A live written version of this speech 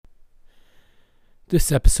This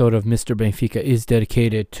episode of Mr. Benfica is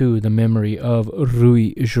dedicated to the memory of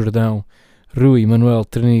Rui Jordão. Rui Manuel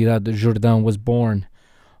Trinidad Jordão was born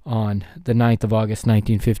on the 9th of August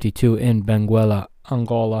 1952 in Benguela,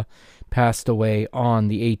 Angola. Passed away on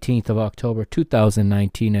the 18th of October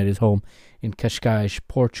 2019 at his home in Cascais,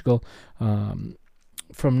 Portugal.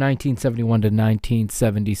 From 1971 to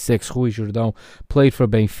 1976, Rui Jordão played for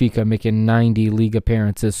Benfica, making 90 league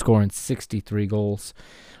appearances, scoring 63 goals.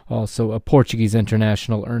 Also a Portuguese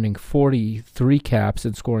international, earning 43 caps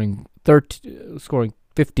and scoring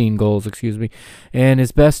 15 goals, and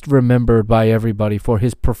is best remembered by everybody for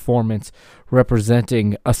his performance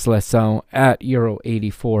representing a seleção at Euro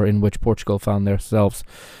 84, in which Portugal found themselves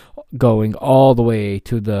going all the way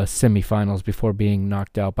to the semifinals before being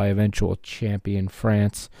knocked out by eventual champion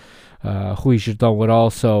France. Rui Jordão would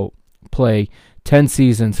also play 10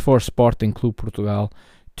 seasons for Sporting Clube Portugal,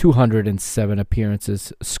 207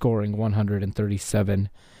 appearances, scoring 137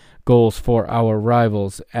 goals for our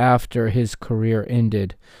rivals. After his career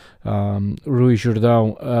ended, Rui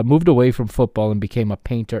Jordão moved away from football and became a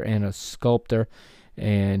painter and a sculptor.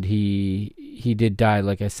 And he did die,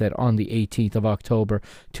 like I said, on the 18th of October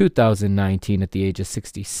 2019 at the age of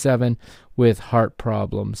 67 with heart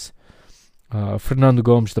problems. Fernando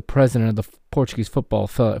Gomes, the president of the Portuguese Football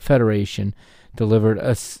Federation, delivered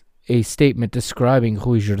a statement describing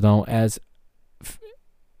Rui Jordão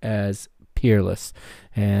as peerless.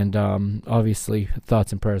 And obviously,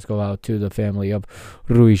 thoughts and prayers go out to the family of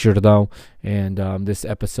Rui Jordão. And this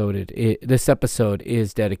episode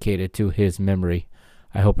is dedicated to his memory.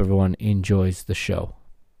 I hope everyone enjoys the show.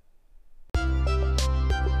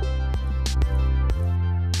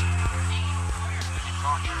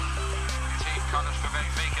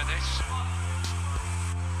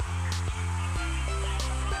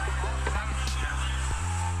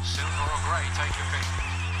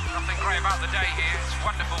 About the day here, it's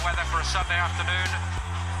wonderful weather for a Sunday afternoon,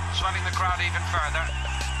 swelling the crowd even further.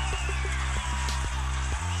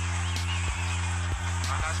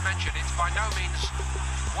 And as mentioned, it's by no means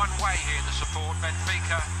one way here, the support.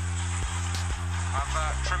 Benfica have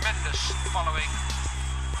a tremendous following.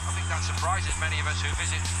 I think that surprises many of us who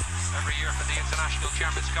visit every year for the International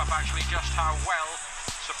Champions Cup, actually just how well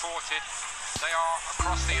supported they are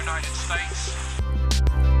across the United States.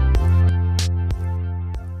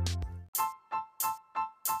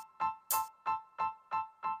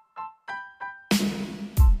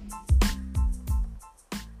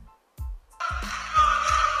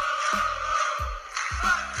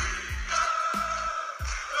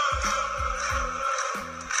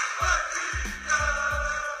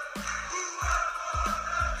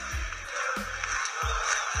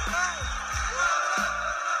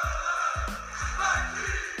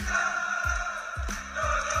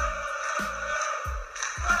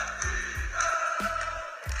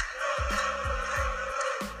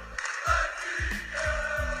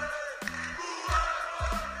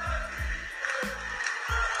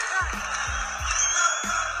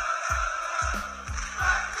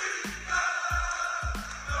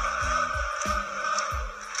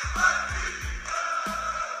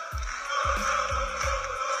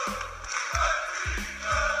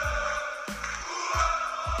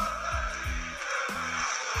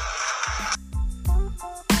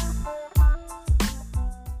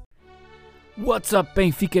 What's up,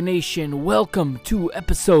 Benfica Nation? Welcome to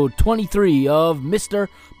episode 23 of Mr.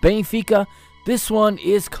 Benfica. This one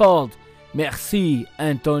is called Merci,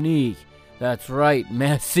 Anthony. That's right,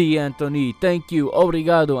 Merci, Anthony. Thank you,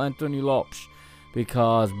 obrigado, Anthony Lopes.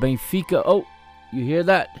 Because Benfica, oh, you hear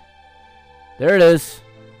that? There it is.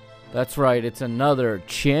 That's right, it's another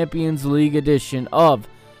Champions League edition of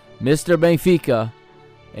Mr. Benfica.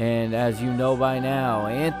 And as you know by now,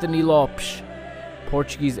 Anthony Lopes,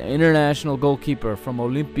 Portuguese international goalkeeper from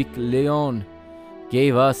Olympique Lyon,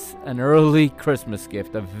 gave us an early Christmas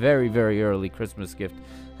gift, a very, very early Christmas gift.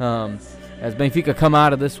 As Benfica come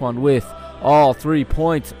out of this one with all 3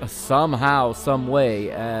 points somehow, some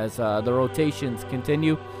way, as the rotations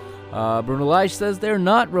continue. Bruno Lage says they're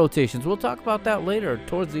not rotations. We'll talk about that later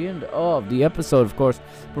towards the end of the episode, of course.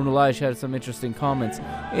 Bruno Lage had some interesting comments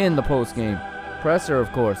in the post-game presser,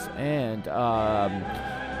 of course. And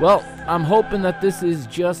well, I'm hoping that this is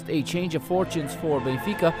just a change of fortunes for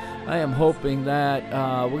Benfica. I am hoping that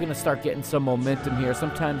we're going to start getting some momentum here.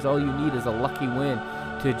 Sometimes all you need is a lucky win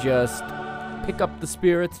to just pick up the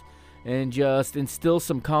spirits and just instill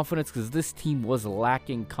some confidence, because this team was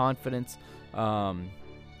lacking confidence. We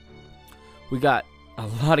got a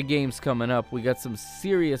lot of games coming up. We got some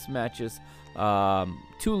serious matches.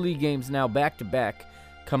 2 league games now back-to-back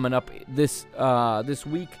coming up this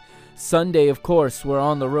week. Sunday, of course, we're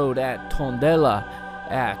on the road at Tondela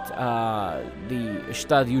at the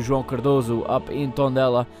Estádio João Cardoso up in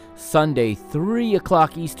Tondela. Sunday, 3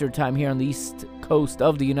 o'clock Eastern time here on the east coast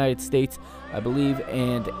of the United States, I believe,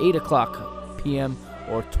 and 8 o'clock p.m.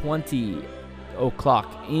 or 20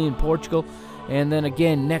 o'clock in Portugal. And then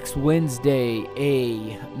again next Wednesday,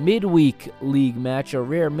 a midweek league match, a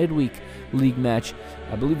rare midweek league match.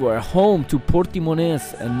 I believe we're home to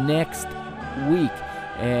Portimonense next week,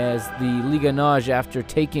 as the Liga NOS, after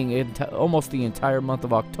taking almost the entire month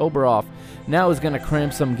of October off, now is going to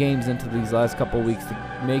cram some games into these last couple of weeks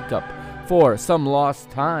to make up for some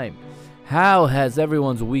lost time. How has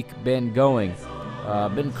everyone's week been going?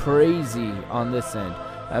 Been crazy on this end.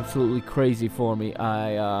 Absolutely crazy for me.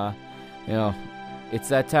 It's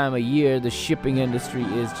that time of year. The shipping industry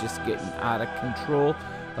is just getting out of control.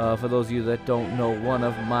 For those of you that don't know, one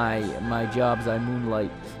of my jobs, I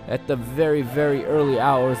moonlight at the very, very early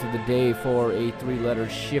hours of the day for a 3-letter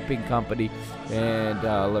shipping company. And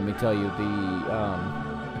let me tell you,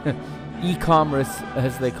 the e-commerce,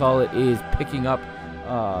 as they call it, is picking up.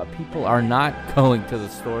 People are not going to the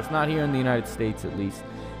stores, not here in the United States at least.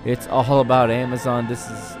 It's all about Amazon. This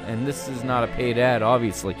is not a paid ad,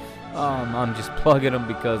 obviously. I'm just plugging them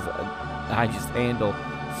because I just handle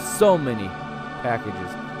so many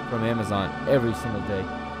packages from Amazon every single day.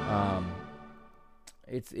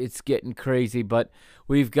 It's getting crazy, but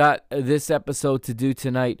we've got this episode to do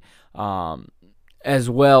tonight as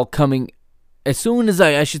well, coming as soon as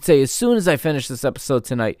I finish this episode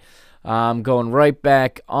tonight. I'm going right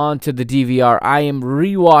back onto the DVR. I am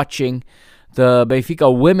rewatching the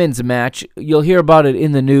Benfica women's match. You'll hear about it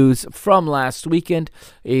in the news from last weekend,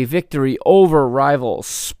 a victory over rival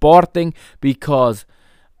Sporting, because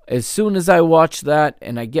as soon as I watch that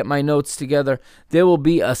and I get my notes together, there will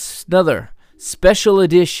be another special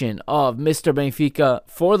edition of Mr. Benfica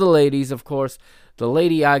for the ladies, of course. The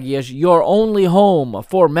Lady Águias, your only home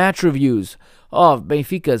for match reviews of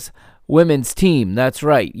Benfica's women's team. That's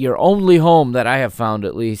right, your only home that I have found,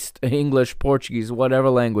 at least, English, Portuguese, whatever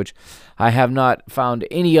language. I have not found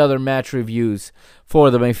any other match reviews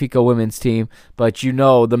for the Benfica women's team, but you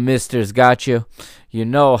know the misters got you. You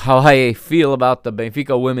know how I feel about the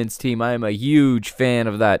Benfica women's team. I am a huge fan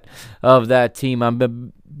of that team. I'm a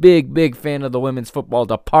big fan of the women's football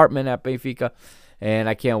department at Benfica, and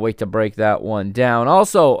I can't wait to break that one down.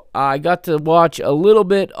 Also, I got to watch a little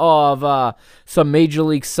bit of some Major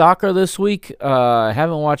League Soccer this week. I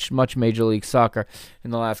haven't watched much Major League Soccer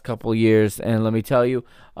in the last couple of years, and let me tell you,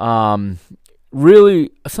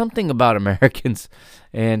 really something about Americans,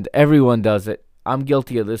 and everyone does it. I'm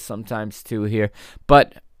guilty of this sometimes too here,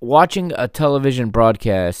 but watching a television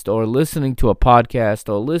broadcast or listening to a podcast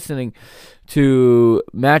or listening to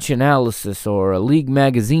match analysis or a league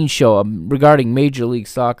magazine show regarding Major League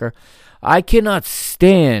Soccer, I cannot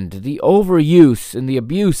stand the overuse and the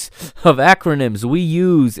abuse of acronyms we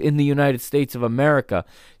use in the United States of America.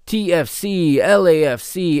 TFC,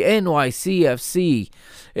 LAFC, NYCFC.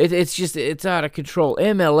 It's out of control.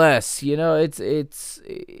 MLS,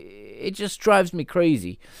 it just drives me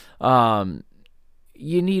crazy. You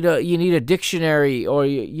need a dictionary or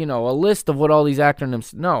a list of what all these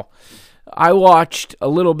acronyms. No, I watched a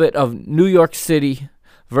little bit of New York City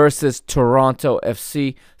versus Toronto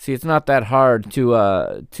FC. See, it's not that hard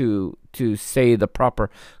to say the proper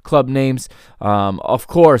club names. Of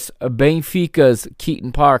course, Benfica's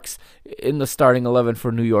Keaton Parks in the starting 11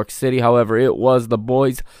 for New York City. However, it was the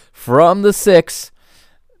boys from the 6,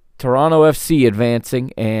 Toronto FC,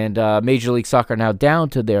 advancing, and Major League Soccer now down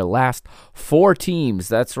to their last 4 teams.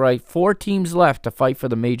 That's right, 4 teams left to fight for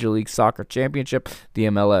the Major League Soccer Championship, the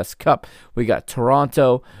MLS Cup. We got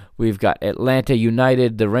Toronto, we've got Atlanta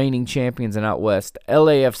United, the reigning champions in out west,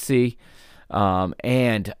 LAFC,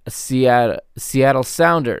 and Seattle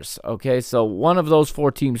Sounders. Okay, so one of those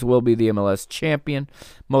 4 teams will be the MLS champion.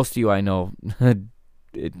 Most of you, I know,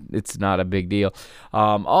 it's not a big deal.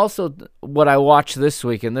 Also, what I watched this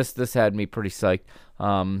week, and this had me pretty psyched.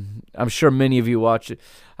 I'm sure many of you watched it.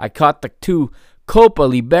 I caught the 2 Copa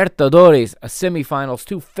Libertadores semifinals,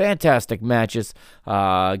 2 fantastic matches.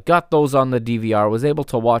 Got those on the DVR. Was able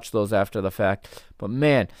to watch those after the fact. But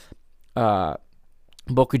man,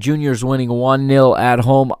 Boca Juniors winning 1-0 at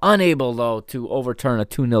home, unable though to overturn a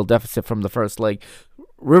 2-0 deficit from the first leg.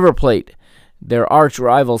 River Plate, their arch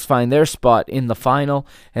rivals, find their spot in the final,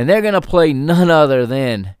 and they're going to play none other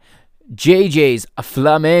than JJ's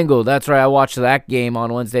Flamengo. That's right, I watched that game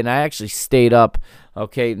on Wednesday, and I actually stayed up.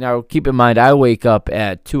 Okay, now keep in mind, I wake up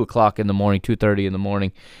at 2 o'clock in the morning, 2:30 in the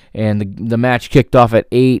morning, and the match kicked off at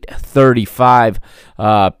 8:35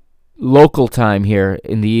 local time here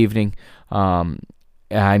in the evening.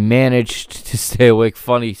 I managed to stay awake.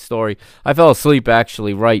 Funny story. I fell asleep,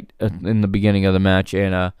 actually, right in the beginning of the match,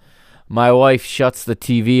 and my wife shuts the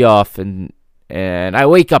TV off, and I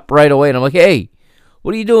wake up right away, and I'm like, hey,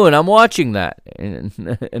 what are you doing? I'm watching that.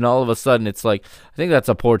 And all of a sudden, it's like, I think that's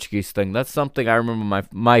a Portuguese thing. That's something I remember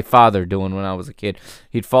my father doing when I was a kid.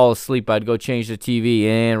 He'd fall asleep. I'd go change the TV,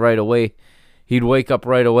 and right away, he'd wake up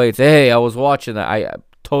right away and say, hey, I was watching that. I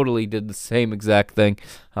totally did the same exact thing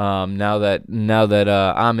now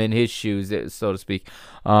that I'm in his shoes, so to speak.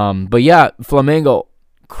 But yeah, Flamengo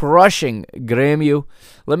crushing Grêmio.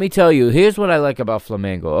 Let me tell you, here's what I like about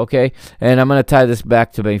Flamengo, okay? And I'm going to tie this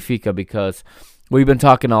back to Benfica because we've been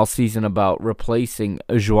talking all season about replacing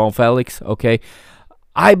João Felix, okay?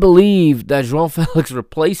 I believe that João Felix's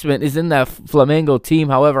replacement is in that Flamengo team.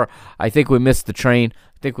 However, I think we missed the train.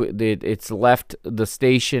 I think it's left the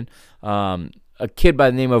station. A kid by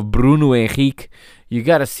the name of Bruno Henrique. You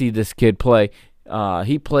got to see this kid play.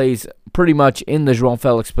 He plays pretty much in the João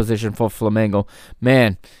Felix position for Flamengo.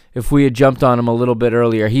 Man, if we had jumped on him a little bit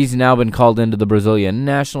earlier, he's now been called into the Brazilian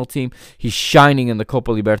national team. He's shining in the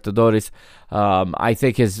Copa Libertadores. I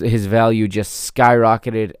think his value just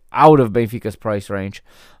skyrocketed out of Benfica's price range.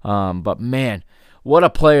 But man, what a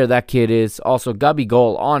player that kid is. Also,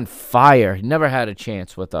 Gabigol on fire. He never had a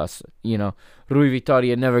chance with us. You know, Rui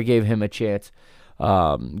Vitória never gave him a chance.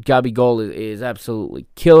 Gabigol is absolutely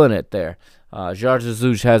killing it there. Jorge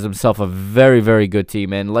Jesus has himself a very, very good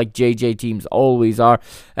team, and like JJ teams always are,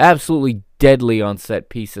 absolutely deadly on set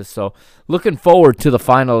pieces. So looking forward to the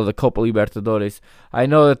final of the Copa Libertadores. I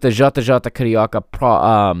know that the JJ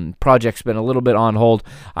Carioca project's been a little bit on hold.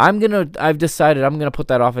 I've decided I'm gonna put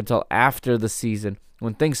that off until after the season,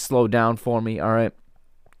 when things slow down for me. All right,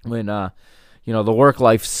 when the work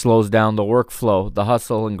life slows down, the workflow, the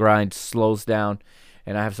hustle and grind slows down,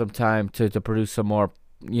 and I have some time to produce some more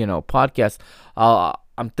podcasts.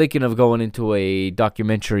 I'm thinking of going into a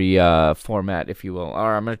documentary format, if you will,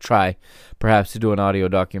 or I'm going to try perhaps to do an audio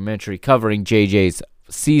documentary covering JJ's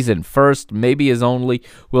season first, maybe his only,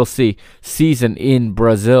 we'll see, season in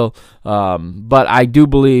Brazil. But I do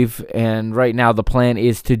believe, and right now the plan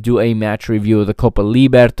is to do a match review of the Copa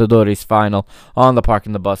Libertadores final on the Park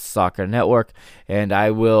and the Bus Soccer Network, and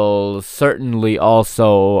I will certainly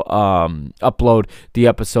also upload the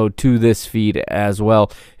episode to this feed as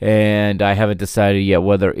well, and I haven't decided yet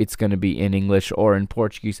whether it's going to be in English or in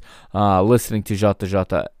Portuguese. Listening to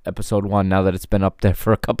JJ episode 1 now that it's been up there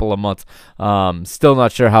for a couple of months, still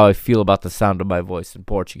not sure how I feel about the sound of my voice in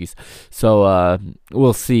Portuguese, so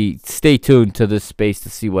we'll see. Stay tuned to this space to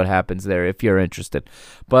see what happens there if you're interested.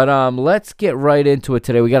 But let's get right into it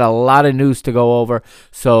today. We got a lot of news to go over,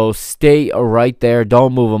 so stay right there.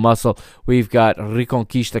 Don't move a muscle. We've got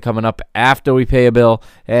Reconquista coming up after we pay a bill,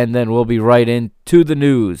 and then we'll be right into the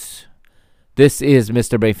news. This is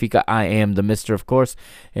Mr. Benfica. I am the Mr., of course,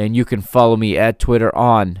 and you can follow me at Twitter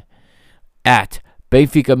on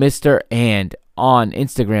 @BenficaMr and on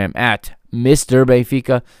Instagram at Mr.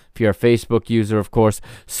 Benfica. If you're a Facebook user, of course,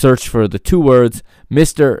 search for the two words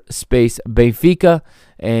Mr. Space Benfica,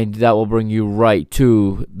 and that will bring you right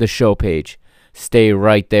to the show page. Stay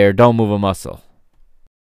right there. Don't move a muscle.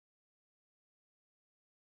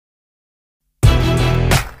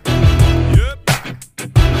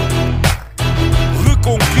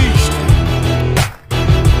 Reconquista.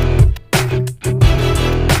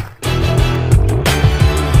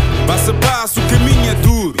 Passo a passo, o caminho é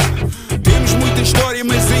duro. Temos muita história,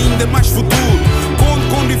 mas ainda mais futuro. Conto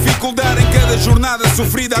com dificuldade em cada jornada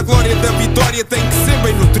sofrida. A glória da vitória tem que ser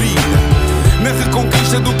bem nutrida. Na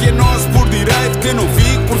reconquista do que é nosso por direito, que eu não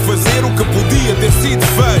fico por fazer o que podia ter sido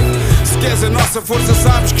feito. Se queres a nossa força,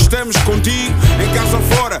 sabes que estamos contigo. Em casa ou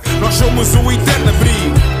fora, nós somos o eterno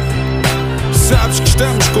abrigo. Sabes que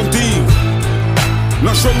estamos contigo.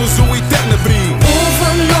 Nós somos o eterno abrigo. Ouve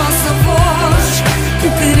a nossa voz, o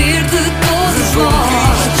querer de todos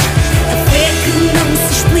nós. A fé que não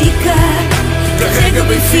se explica. Carrega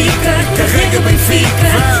Benfica, carrega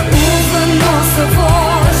Benfica. Ouve a nossa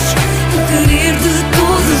voz, o querer de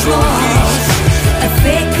todos nós. A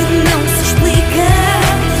fé que não se explica.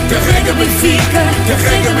 Carrega Benfica,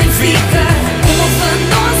 carrega Benfica. Ouve a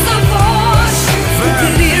nossa voz, o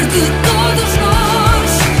querer de todos nós.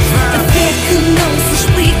 A fé que não se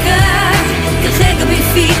explica. Carrega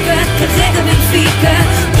Benfica, carrega Benfica.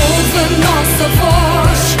 Ouve a nossa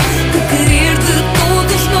voz, o querer de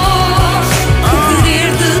todos nós. O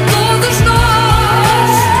querer de todos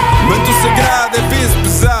nós. Manto sagrado é peso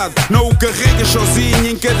pesado, não o carregas sozinho.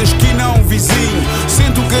 Em cada esquina há um vizinho.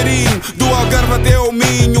 Sente o carinho do Algarve até ao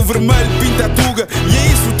Minho. O vermelho pinta a tuga e é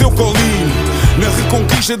isso o teu colinho. Na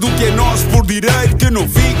reconquista do que é nosso por direito, que não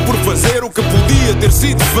fique por fazer o que podia ter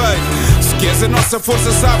sido feito. Se queres a nossa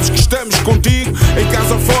força, sabes que estamos contigo. Em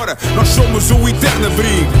casa ou fora, nós somos o eterno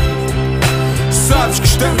abrigo. Sabes que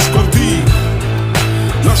estamos contigo.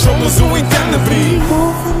 Nós somos o eterno abrigo.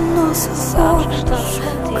 Ouve nossas voz,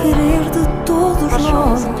 o querer de todos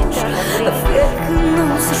nós, a fé que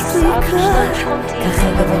não se explica.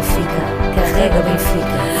 Carrega Benfica, carrega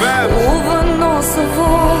Benfica. Ouve a nossa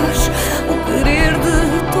voz, o querer de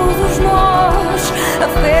todos nós, a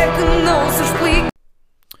fé que não se explica.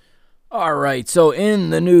 All right, so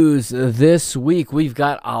in the news this week, we've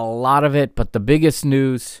got a lot of it, but the biggest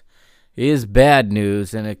news is bad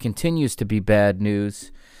news, and it continues to be bad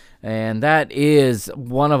news. And that is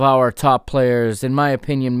one of our top players, in my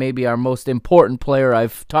opinion, maybe our most important player.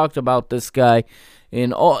 I've talked about this guy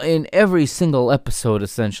in every single episode,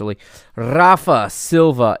 essentially. Rafa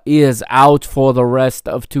Silva is out for the rest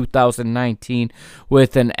of 2019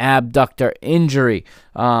 with an abductor injury.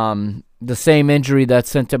 The same injury that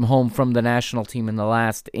sent him home from the national team in the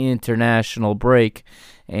last international break.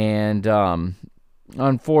 And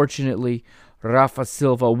unfortunately, Rafa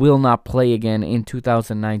Silva will not play again in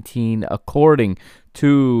 2019, according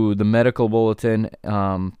to the medical bulletin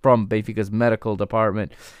from Benfica's medical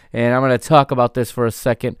department. And I'm going to talk about this for a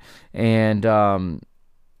second. And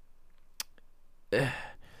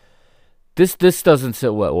this doesn't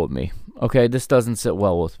sit well with me. Okay, this doesn't sit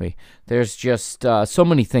well with me. There's just so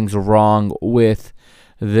many things wrong with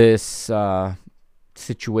this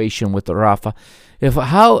situation with Rafa.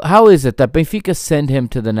 How is it that Benfica send him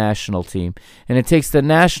to the national team, and it takes the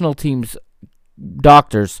national team's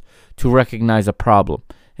doctors to recognize a problem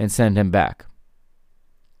and send him back?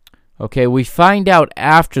 Okay, we find out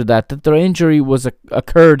after that the injury was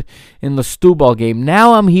occurred in the Setúbal game.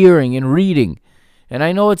 Now I'm hearing and reading, and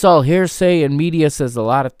I know it's all hearsay and media says a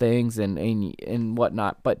lot of things and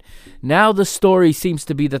whatnot, but now the story seems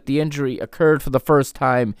to be that the injury occurred for the first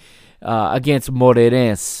time against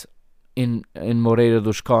Moreirense in Moreira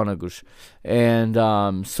dos Cónegos.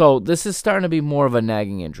 And so this is starting to be more of a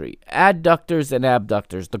nagging injury. Adductors and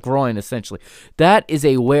abductors, the groin essentially. That is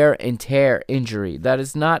a wear and tear injury. That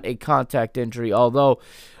is not a contact injury, although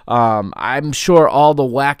I'm sure all the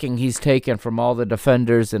whacking he's taken from all the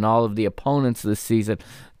defenders and all of the opponents this season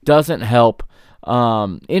doesn't help,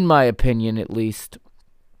 in my opinion at least.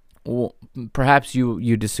 Well, perhaps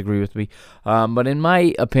you disagree with me, but in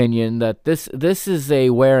my opinion, that this is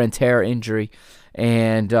a wear and tear injury,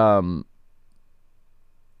 and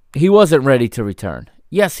he wasn't ready to return.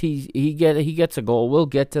 Yes, he gets a goal. We'll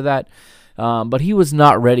get to that, but he was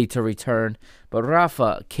not ready to return. But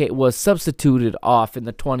Rafa was substituted off in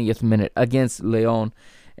the 20th minute against Leon,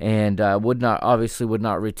 and would not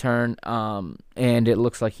return. And it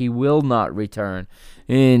looks like he will not return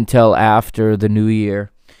until after the new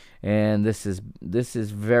year. And this is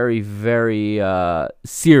very, very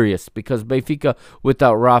serious, because Benfica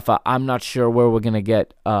without Rafa, I'm not sure where we're gonna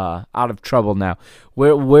get out of trouble now.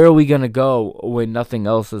 Where are we gonna go when nothing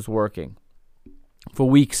else is working? For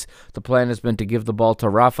weeks, the plan has been to give the ball to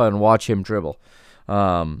Rafa and watch him dribble.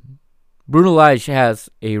 Bruno Lage has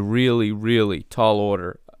a really, really tall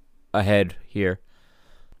order ahead here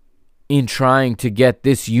in trying to get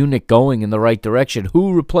this unit going in the right direction.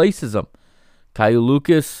 Who replaces him? Caio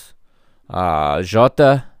Lucas,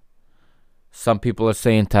 Jota. Some people are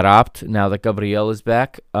saying Taarabt now that Gabriel is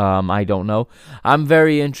back. I don't know. I'm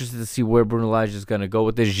very interested to see where Bruno Lage is going to go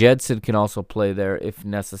with this. Jedson can also play there if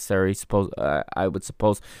necessary. I would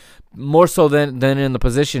suppose more so than in the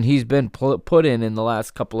position he's been put in the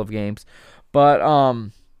last couple of games. But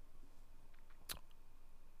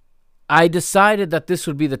I decided that this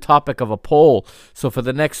would be the topic of a poll. So for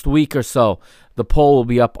the next week or so, the poll will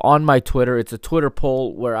be up on my Twitter. It's a Twitter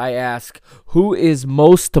poll where I ask who is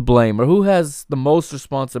most to blame, or who has the most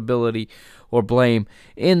responsibility or blame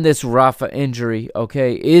in this Rafa injury.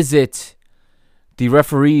 Okay, is it the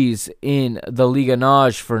referees in the Liga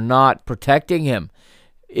NOS for not protecting him?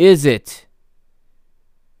 Is it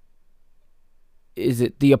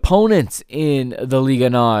the opponents in the Liga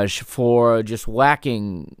NOS for just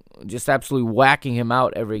absolutely whacking him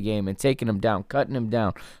out every game and taking him down, cutting him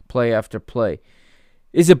down, play after play?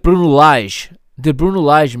 Is it Bruno Lage? Did Bruno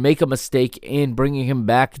Lage make a mistake in bringing him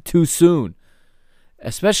back too soon?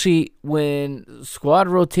 Especially when squad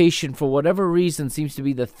rotation, for whatever reason, seems to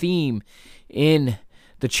be the theme in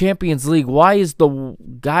the Champions League. Why is the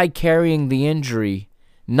guy carrying the injury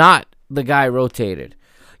not the guy rotated?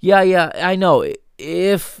 Yeah, I know.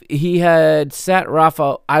 If he had sat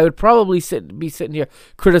Rafa, I would probably be sitting here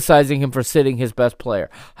criticizing him for sitting his best player.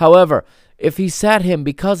 However, if he sat him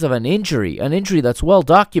because of an injury that's well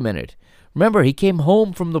documented, Remember, he came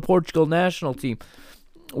home from the Portugal national team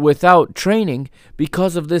without training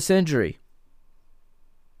because of this injury.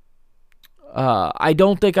 I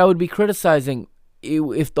don't think I would be criticizing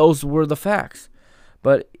if those were the facts.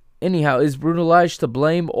 But anyhow, is Bruno Lage to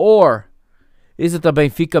blame, or is it the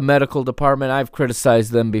Benfica medical department? I've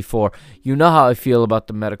criticized them before. You know how I feel about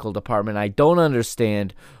the medical department. I don't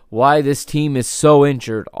understand why this team is so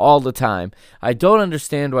injured all the time. I don't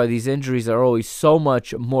understand why these injuries are always so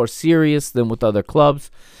much more serious than with other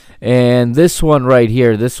clubs. And this one right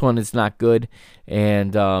here, this one is not good.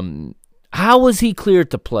 And how was he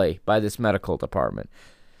cleared to play by this medical department?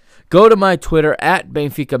 Go to my Twitter,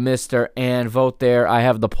 @BenficaMister, and vote there. I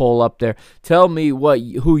have the poll up there. Tell me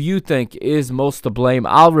who you think is most to blame.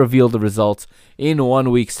 I'll reveal the results in 1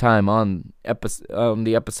 week's time on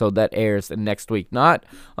the episode that airs next week. Not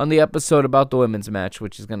on the episode about the women's match,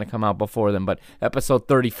 which is going to come out before then, but episode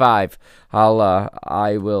 35.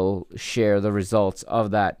 I will share the results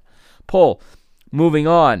of that poll. Moving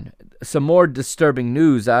on, some more disturbing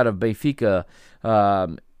news out of Benfica.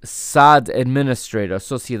 SAD administrator,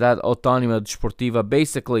 Sociedade Autónoma Desportiva,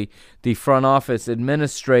 basically the front office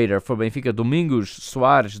administrator for Benfica, Domingos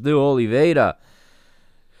Soares de Oliveira,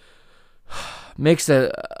 makes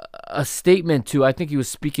a statement to, I think he was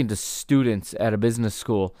speaking to students at a business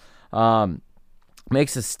school,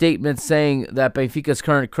 makes a statement saying that Benfica's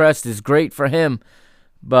current crest is great for him,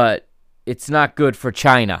 but it's not good for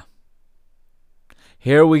China.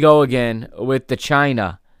 Here we go again with the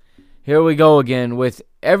China. Here we go again with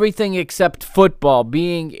everything except football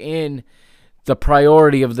being in the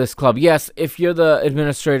priority of this club. Yes, if you're the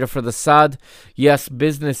administrator for the SAD, yes,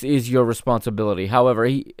 business is your responsibility. However,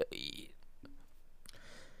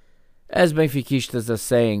 as Benfiquistas are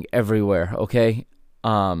saying everywhere, okay?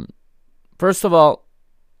 First of all,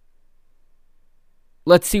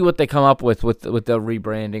 let's see what they come up with the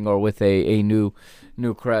rebranding or with a new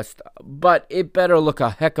crest. But it better look a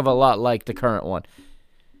heck of a lot like the current one.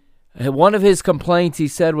 One of his complaints, he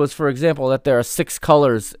said, was, for example, that there are 6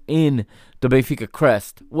 colors in the Benfica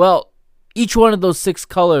crest. Well, each one of those 6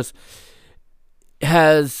 colors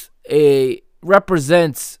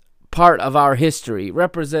represents part of our history,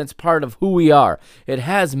 represents part of who we are. It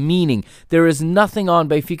has meaning. There is nothing on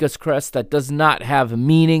Benfica's crest that does not have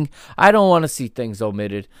meaning. I don't want to see things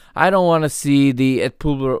omitted. I don't want to see the Et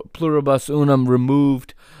Pluribus Unum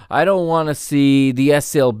removed. I don't want to see the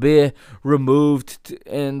SLB removed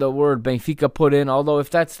and the word Benfica put in, although if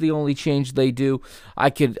that's the only change they do, I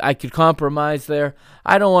could compromise there.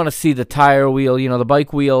 I don't want to see the tire wheel, the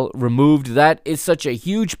bike wheel removed. That is such a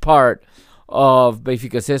huge part of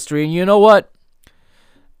Benfica's history. And you know what?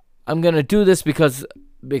 I'm going to do this because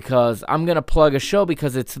I'm going to plug a show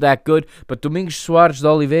because it's that good. But Domingos Soares de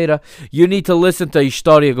Oliveira, you need to listen to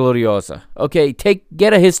História Gloriosa. Okay,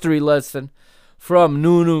 get a history lesson from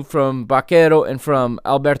Nuno, from Baquero, and from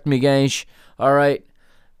Alberto Miguel, all right?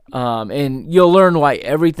 And you'll learn why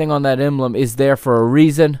everything on that emblem is there for a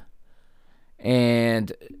reason.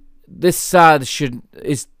 And this SAD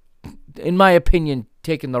is, in my opinion,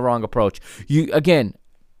 taking the wrong approach. Again,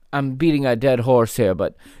 I'm beating a dead horse here,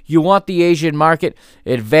 but you want the Asian market,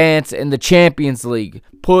 advance in the Champions League.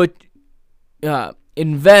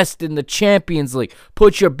 Invest in the Champions League.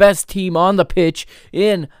 Put your best team on the pitch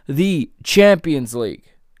in the Champions League.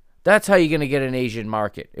 That's how you're going to get an Asian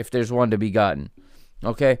market, if there's one to be gotten.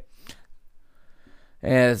 Okay?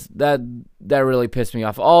 And that really pissed me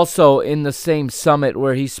off. Also, in the same summit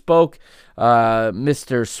where he spoke,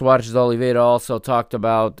 Mr. Soares de Oliveira also talked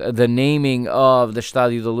about the naming of the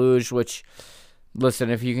Estádio da Luz, which, listen,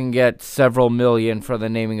 if you can get several million for the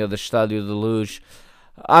naming of the Estádio da Luz,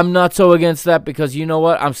 I'm not so against that, because you know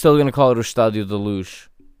what? I'm still going to call it Estádio da Luz.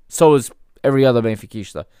 So is every other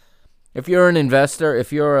Benfiquista. If you're an investor,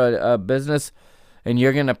 if you're a business, and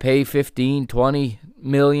you're going to pay 15, 20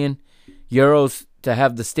 million euros to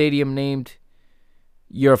have the stadium named,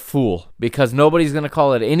 you're a fool, because nobody's going to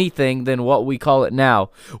call it anything than what we call it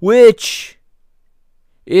now, which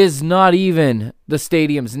is not even the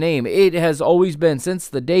stadium's name. It has always been, since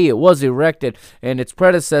the day it was erected, and its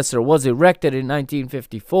predecessor was erected in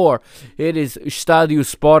 1954, it is Estádio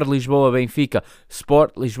Sport Lisboa Benfica,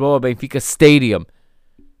 Sport Lisboa Benfica Stadium.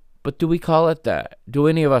 But do we call it that? Do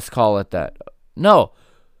any of us call it that? No.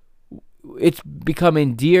 It's become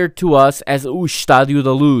endeared to us as o Estádio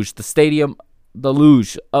da Luz, the Stadium da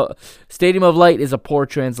Luz. Stadium of Light is a poor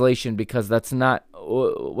translation, because that's not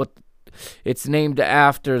what it's named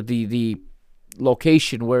after, the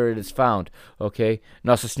location where it is found. Okay,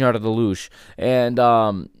 Nossa Senhora da Luz. And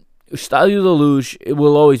Estádio da Luz, it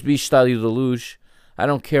will always be Estádio da Luz. I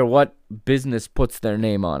don't care what business puts their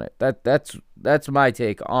name on it. That's my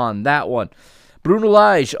take on that one. Bruno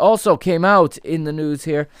Lage also came out in the news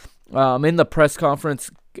here in the press conference,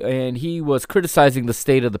 and he was criticizing the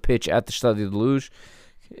state of the pitch at the Stadio de Luz,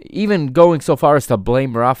 even going so far as to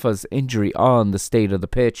blame Rafa's injury on the state of the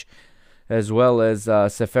pitch, as well as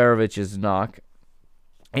Seferovic's knock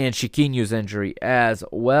and Chiquinho's injury as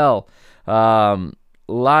well.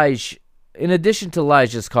 Lage, in addition to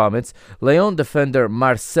Lage's comments, Leon defender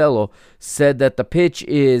Marcelo said that the pitch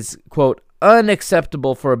is, quote,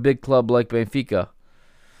 unacceptable for a big club like Benfica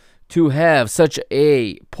to have such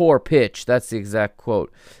a poor pitch. That's the exact quote.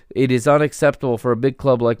 It is unacceptable for a big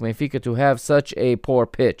club like Benfica to have such a poor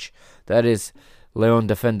pitch. That is Leon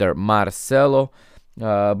defender Marcelo.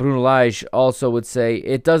 Bruno Lage also would say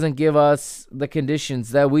it doesn't give us the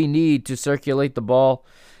conditions that we need to circulate the ball,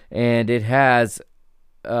 and it has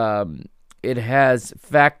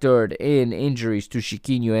factored in injuries to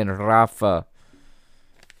Chiquinho and Rafa.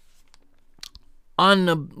 On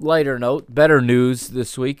a lighter note, better news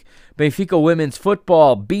this week. Benfica women's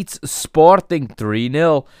football beats Sporting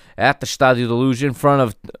 3-0 at the Stadio de Luz in front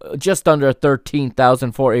of just under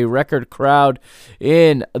 13,000 for a record crowd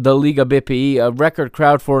in the Liga BPI, a record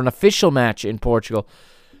crowd for an official match in Portugal.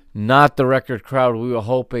 Not the record crowd we were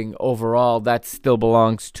hoping overall. That still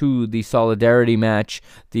belongs to the Solidarity match,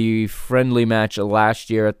 the friendly match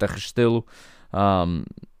last year at the Restelo.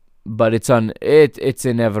 But it's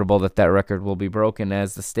inevitable that record will be broken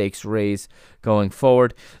as the stakes raise going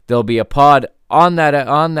forward. There'll be a pod on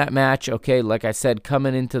that match. Okay, like I said,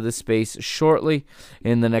 coming into the space shortly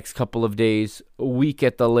in the next couple of days, a week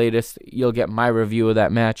at the latest. You'll get my review of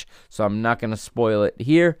that match, so I'm not going to spoil it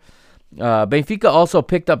here. Benfica also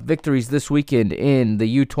picked up victories this weekend in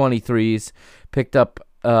the U23s. Picked up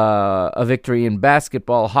a victory in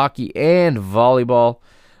basketball, hockey, and volleyball.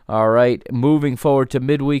 All right, moving forward to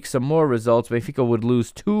midweek, some more results. Benfica would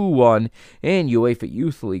lose 2-1 in UEFA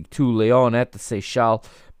Youth League to Leon at the Seixal,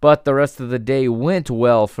 but the rest of the day went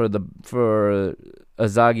well for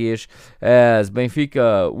Azagias, as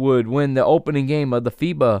Benfica would win the opening game of the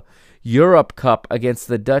FIBA Europe Cup against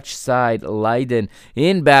the Dutch side Leiden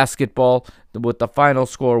in basketball, with the final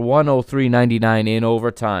score 103-99 in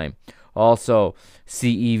overtime. Also,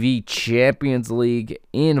 CEV Champions League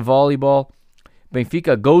in volleyball.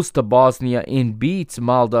 Benfica goes to Bosnia and beats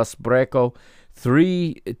Maldas Breko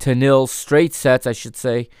 3-0 straight sets,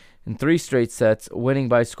 in 3 straight sets, winning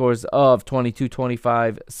by scores of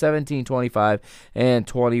 22-25, 17-25, and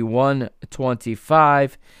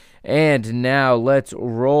 21-25. And now let's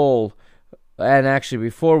roll. And actually,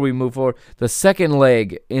 before we move forward, the second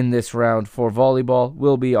leg in this round for volleyball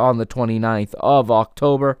will be on the 29th of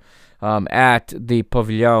October at the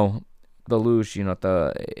Pavilion de Luz,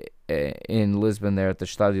 in Lisbon there at the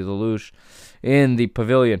Stadio de Luz, in the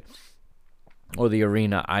pavilion, or the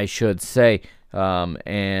arena, I should say.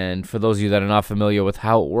 And for those of you that are not familiar with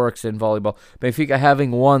how it works in volleyball, Benfica,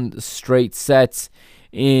 having won straight sets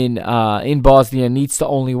in Bosnia, needs to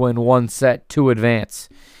only win one set to advance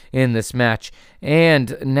in this match.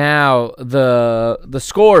 And now the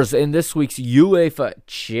scores in this week's UEFA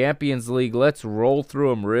Champions League. Let's roll through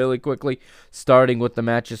them really quickly, starting with the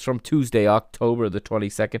matches from Tuesday, October the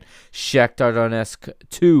 22nd. Shakhtar Donetsk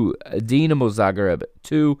 2, Dinamo Zagreb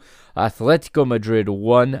 2, Atletico Madrid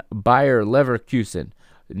 1, Bayer Leverkusen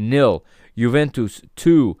 0, Juventus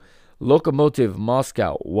 2, Lokomotiv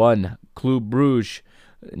Moscow 1, Club Brugge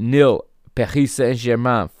 0, Paris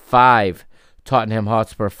Saint-Germain 5, Tottenham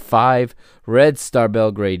Hotspur 5, Red Star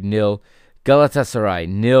Belgrade 0,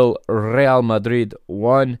 Galatasaray 0, Real Madrid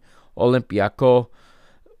 1, Olympiacos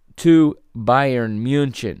 2, Bayern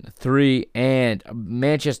München 3, and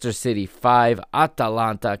Manchester City 5.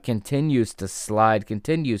 Atalanta continues to slide,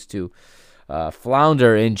 continues to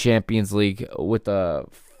flounder in Champions League with a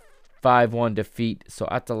 5-1 defeat. So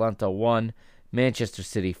Atalanta 1, Manchester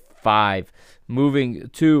City 5. Moving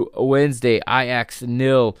to Wednesday, Ajax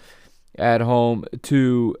 0 at home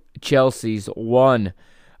to Chelsea's 1.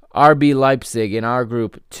 RB Leipzig in our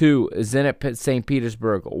group 2. Zenit St.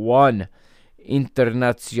 Petersburg 1.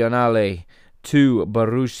 Internazionale 2.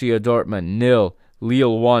 Borussia Dortmund 0.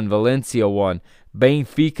 Lille 1. Valencia 1.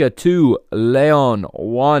 Benfica 2. Leon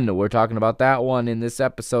 1. We're talking about that one in this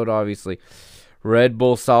episode, obviously. Red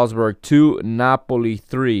Bull Salzburg 2. Napoli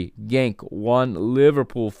 3. Genk 1.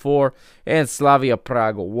 Liverpool 4. And Slavia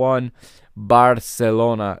Prague 1.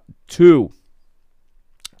 Barcelona 2.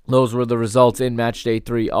 Those were the results in match day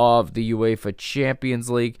 3 of the UEFA Champions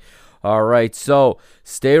League. All right, so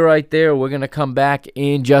stay right there. We're going to come back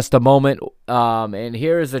in just a moment. And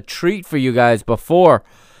here is a treat for you guys before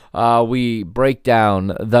we break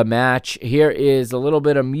down the match. Here is a little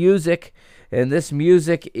bit of music, and this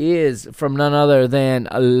music is from none other than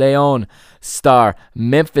Leon star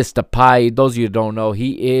Memphis Depay. Those of you who don't know,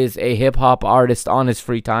 he is a hip-hop artist on his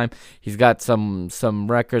free time. He's got some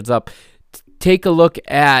records up. Take a look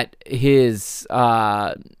at his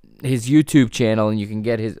YouTube channel, and you can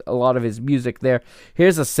get a lot of his music there.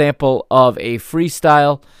 Here's a sample of a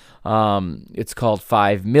freestyle. It's called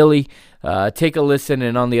 5 Milli. Take a listen,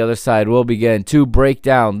 and on the other side, we'll begin to break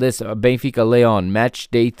down this Benfica Leon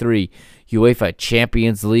match day 3 UEFA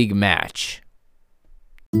Champions League match.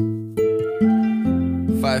 5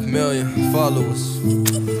 million followers.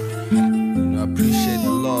 I appreciate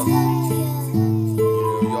the love.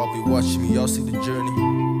 Y'all be watching me, y'all see the journey.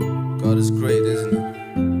 God is great, isn't it?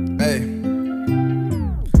 Hey,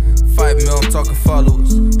 5 mil, I'm talking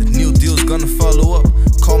followers. The new deal's gonna follow up.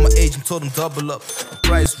 Call my agent, told him double up. The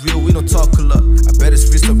price real, we don't talk a lot. I bet it's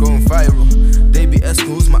freestyle going viral. They be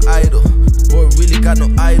asking who's my idol. The boy really got no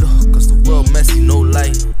idol, cause the world messy, no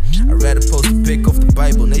light. I read a post to pick off the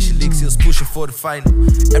Bible. Nation League seals pushing for the final.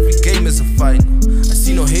 Every game is a final. I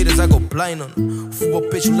see no haters, I go blind on them. Football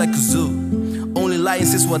pitch you like a zoo. Only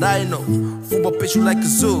lions is what I know. Football pitch you like a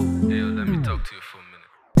zoo. Hey, let me talk to you for a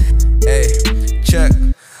minute. Hey, check.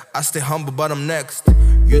 I stay humble, but I'm next.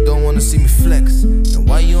 You don't wanna see me flex. And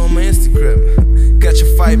why you on my Instagram? Catch a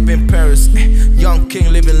fight in Paris. Young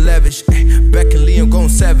king living lavish. Beck and Liam going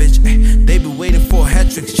savage. They be waiting for a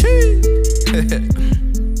hat trick.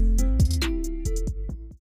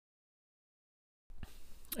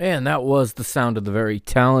 And that was the sound of the very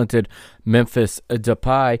talented Memphis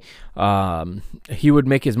Depay. He would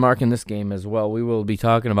make his mark in this game as well. We will be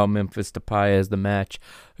talking about Memphis Depay as the match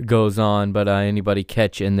goes on. But anybody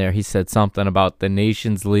catch in there, he said something about the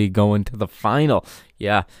Nations League going to the final.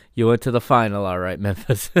 Yeah, you went to the final, all right,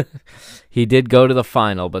 Memphis. He did go to the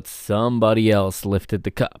final, but somebody else lifted the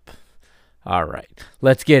cup. All right,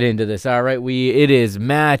 let's get into this. All right, it is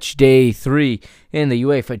match day 3 in the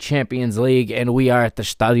UEFA Champions League, and we are at the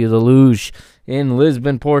Estádio da Luz in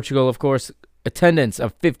Lisbon, Portugal. Of course, attendance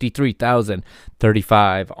of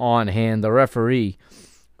 53,035 on hand. The referee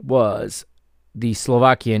was the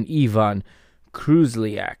Slovakian Ivan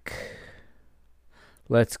Kruzliak.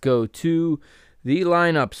 Let's go to the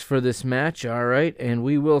lineups for this match. All right, and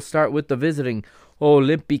we will start with the visiting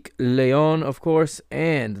Olympique Lyon, of course,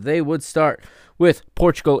 and they would start with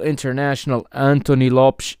Portugal international Anthony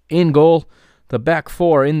Lopes in goal. The back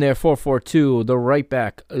four in their 4-4-2, the right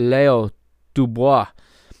back Leo Dubois,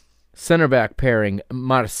 center back pairing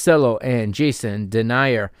Marcelo and Jason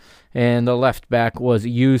Denayer, and the left back was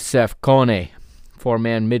Youssef Kone.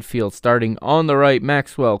 4-man midfield starting on the right,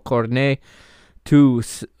 Maxwell Cornet, two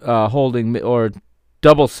holding or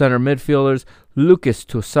double center midfielders, Lucas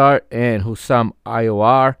Toussaint and Hussam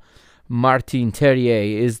Aouar. Martin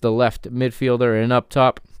Terrier is the left midfielder, and up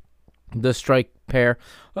top, the strike pair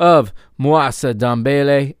of Moussa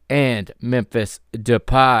Dembele and Memphis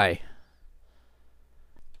Depay.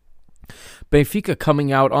 Benfica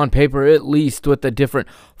coming out on paper at least with a different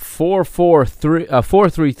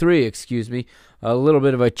 4-3-3, excuse me. A little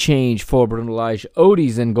bit of a change for Bruno Lage.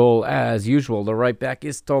 Odie's in goal as usual. The right back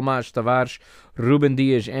is Tomás Tavares, Ruben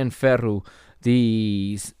Dias, and Ferro.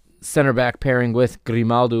 The center back pairing with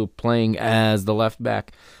Grimaldo playing as the left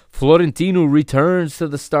back. Florentino returns to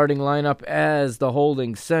the starting lineup as the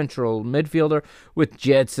holding central midfielder with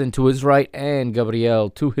Jedson to his right and Gabriel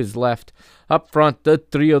to his left. Up front, the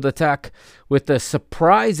trio d'attack with a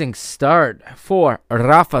surprising start for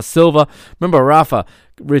Rafa Silva. Remember, Rafa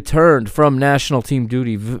returned from national team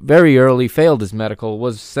duty very early, failed his medical,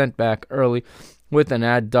 was sent back early with an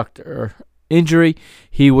adductor injury.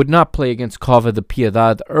 He would not play against Cova de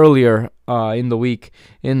Piedade earlier in the week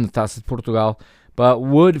in the Taça de Portugal, but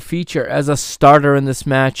would feature as a starter in this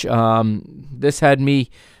match. This had me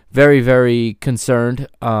very, very concerned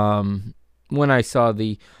when I saw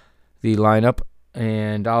the lineup,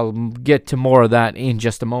 and I'll get to more of that in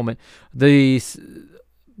just a moment. The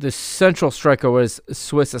central striker was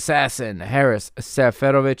Swiss assassin Haris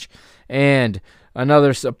Seferovic, and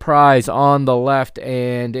another surprise on the left,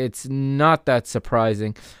 and it's not that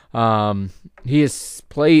surprising. He's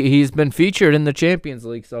been featured in the Champions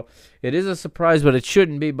League, so it is a surprise, but it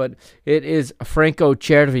shouldn't be. But it is Franco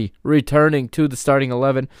Cervi returning to the starting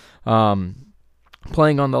 11,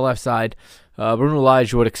 playing on the left side. Bruno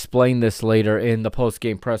Lage would explain this later in the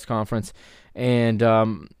post-game press conference, and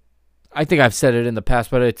I think I've said it in the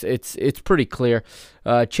past, but it's pretty clear.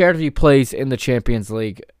 Cervi plays in the Champions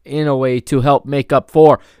League in a way to help make up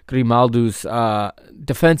for Grimaldo's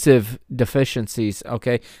defensive deficiencies.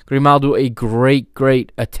 Okay, Grimaldo, a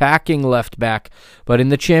great attacking left back, but in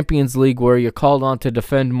the Champions League where you're called on to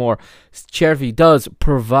defend more, Cervi does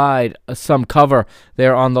provide some cover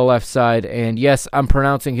there on the left side. And yes, I'm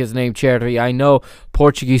pronouncing his name Cervi. I know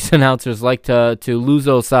Portuguese announcers like to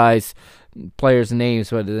luso-size players' names,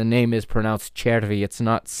 but the name is pronounced Cervi. It's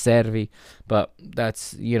not Servi, but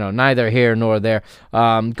that's, neither here nor there.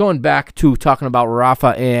 Going back to talking about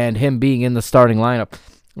Rafa and him being in the starting lineup,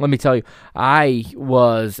 let me tell you, I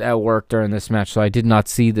was at work during this match, so I did not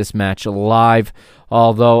see this match live,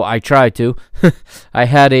 although I tried to. I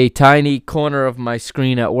had a tiny corner of my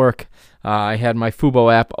screen at work. I had my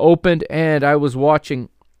Fubo app opened, and I was watching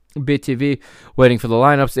BTV, waiting for the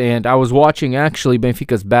lineups, and I was watching actually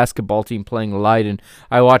Benfica's basketball team playing Leiden.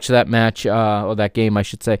 I watched that match, or that game, I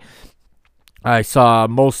should say. I saw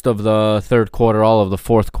most of the third quarter, all of the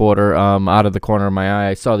fourth quarter, out of the corner of my eye.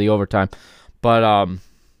 I saw the overtime, but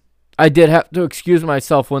I did have to excuse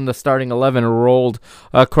myself when the starting 11 rolled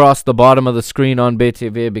across the bottom of the screen on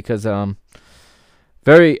BTV because I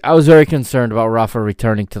was very concerned about Rafa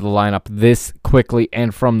returning to the lineup this quickly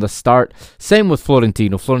and from the start. Same with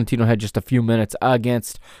Florentino. Florentino had just a few minutes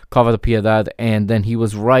against Cova da Piedade, and then he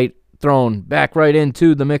was thrown back right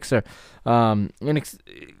into the mixer, from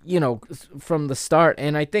the start.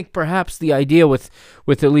 And I think perhaps the idea with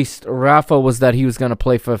at least Rafa was that he was going to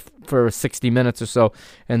play for 60 minutes or so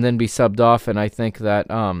and then be subbed off. And I think that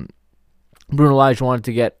Bruno Lage wanted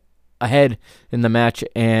to get ahead in the match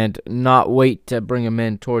and not wait to bring him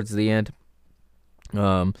in towards the end.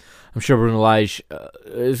 I'm sure Bruno Lage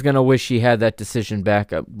is going to wish he had that decision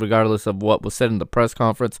back, regardless of what was said in the press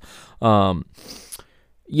conference.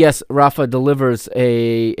 Yes, Rafa delivers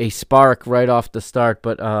a spark right off the start,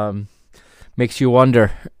 but makes you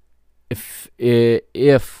wonder if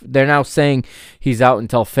they're now saying he's out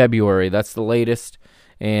until February. That's the latest.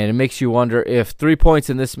 And it makes you wonder if 3 points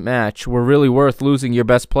in this match were really worth losing your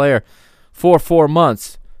best player for 4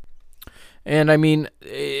 months. And, I mean,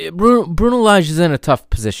 Bruno Lage is in a tough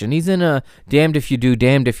position. He's in a damned if you do,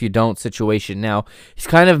 damned if you don't situation now. He's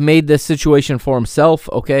kind of made this situation for himself,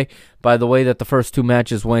 okay, by the way that the first two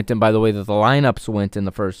matches went and by the way that the lineups went in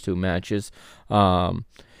the first two matches.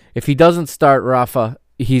 If he doesn't start Rafa,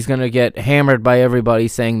 he's going to get hammered by everybody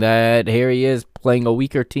saying that here he is playing a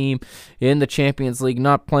weaker team in the Champions League,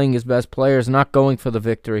 not playing his best players, not going for the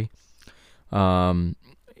victory.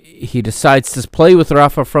 He decides to play with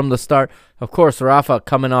Rafa from the start. Of course, Rafa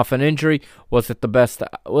coming off an injury, was it the best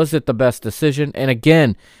decision? And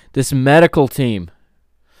again, this medical team.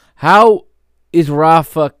 How is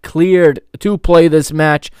Rafa cleared to play this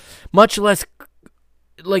match? Much less,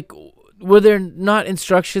 were there not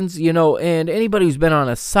instructions, and anybody who's been on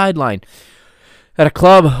a sideline at a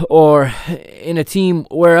club or in a team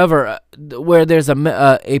wherever where there's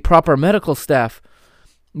a proper medical staff,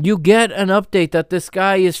 you get an update that this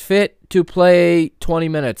guy is fit to play 20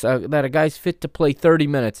 minutes, that a guy's fit to play 30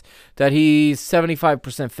 minutes, that he's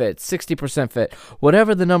 75% fit, 60% fit,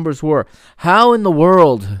 whatever the numbers were. How in the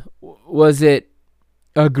world was it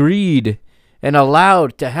agreed and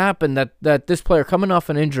allowed to happen that this player coming off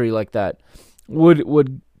an injury like that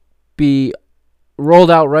would be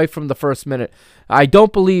rolled out right from the first minute? I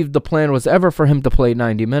don't believe the plan was ever for him to play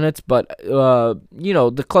 90 minutes, but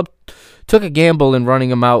the club took a gamble in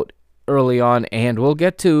running him out early on, and we'll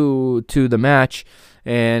get to the match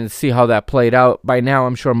and see how that played out. By now,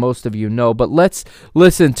 I'm sure most of you know, but let's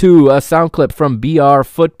listen to a sound clip from BR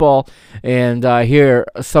Football and hear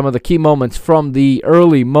some of the key moments from the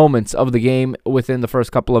early moments of the game within the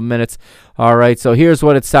first couple of minutes. All right, so here's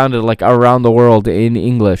what it sounded like around the world in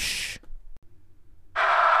English.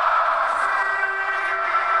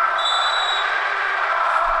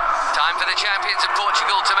 Time for the champions of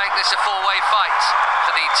Portugal to make this a four-way fight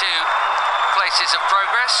for the two places of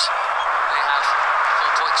progress. They have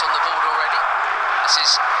 4 points on the board already. This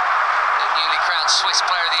is the newly crowned Swiss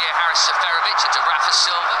Player of the Year, Haris Seferovic, into Rafa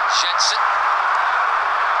Silva, Jensen.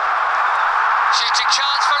 Shooting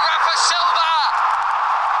chance for Rafa Silva!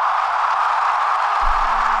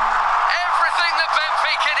 Everything that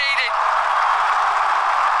Benfica needed.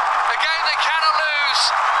 A game they cannot lose.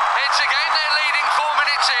 It's a game they're leading 4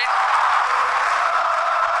 minutes in.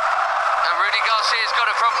 And Rudy Garcia's got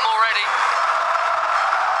a problem already.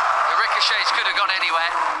 The ricochets could have gone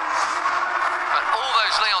anywhere. But all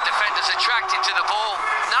those Lyon defenders attracted to the ball.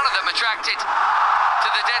 None of them attracted to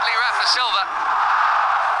the deadly Rafa Silva.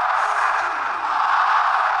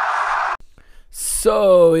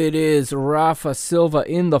 So it is Rafa Silva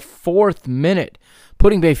in the 4th minute,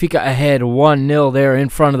 putting Benfica ahead 1-0 there in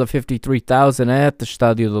front of the 53,000 at the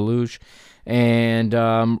Estádio da Luz. And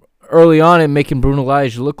early on, and making Bruno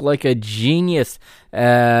Lage look like a genius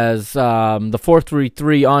as the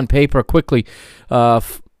 4-3-3 on paper quickly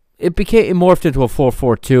it morphed into a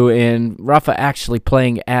 4-4-2, and Rafa actually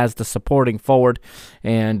playing as the supporting forward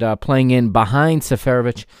and playing in behind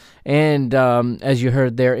Seferovic. And as you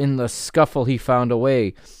heard there, in the scuffle, he found a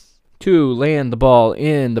way to land the ball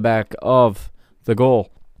in the back of the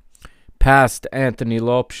goal past Anthony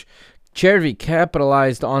Lopes. Chervi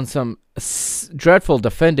capitalized on some dreadful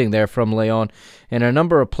defending there from Leon, and a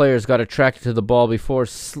number of players got attracted to the ball before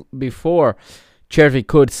Chervi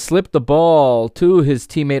could slip the ball to his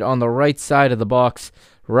teammate on the right side of the box.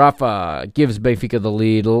 Rafa gives Benfica the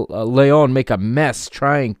lead. Leon make a mess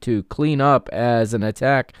trying to clean up as an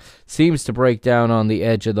attack seems to break down on the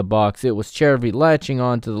edge of the box. It was Chervi latching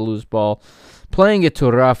on to the loose ball, playing it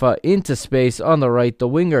to Rafa into space on the right. The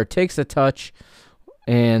winger takes a touch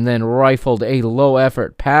and then rifled a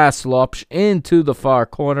low-effort pass Lopes into the far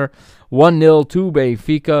corner. 1-0 to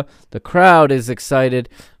Benfica. The crowd is excited.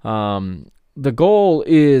 The goal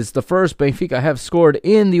is the first Benfica have scored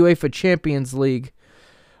in the UEFA Champions League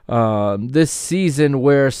this season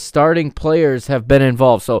where starting players have been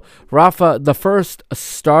involved. So Rafa, the first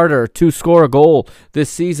starter to score a goal this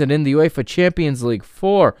season in the UEFA Champions League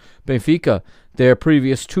for Benfica. Their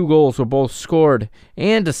previous 2 goals were both scored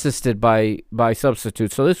and assisted by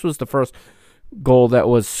substitutes. So this was the first goal that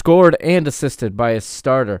was scored and assisted by a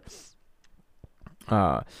starter.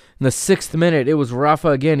 In the 6th minute, it was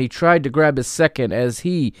Rafa again. He tried to grab his second as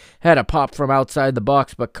he had a pop from outside the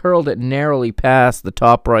box, but curled it narrowly past the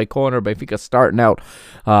top right corner. Benfica starting out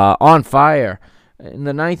on fire. In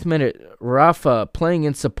the 9th minute, Rafa playing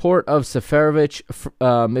in support of Seferovic.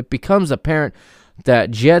 It becomes apparent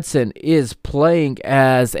that Jedson is playing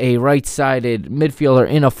as a right-sided midfielder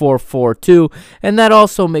in a 4-4-2, and that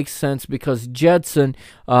also makes sense because Jedson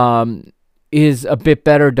is a bit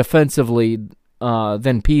better defensively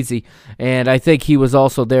than Pizzi, and I think he was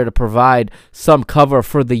also there to provide some cover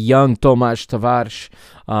for the young Tomas Tavares,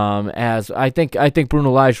 as I think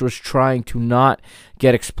Bruno Lage was trying to not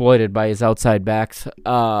get exploited by his outside backs.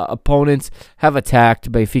 Opponents have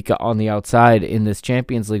attacked Benfica on the outside in this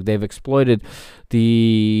Champions League. They've exploited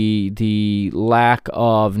the lack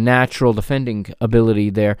of natural defending ability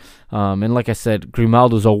there. And like I said,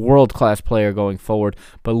 Grimaldo's a world-class player going forward,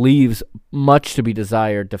 but leaves much to be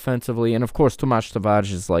desired defensively. And, of course, Tomas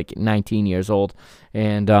Tavares is like 19 years old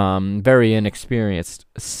and very inexperienced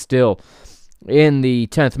still. In the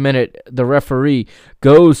 10th minute, the referee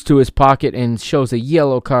goes to his pocket and shows a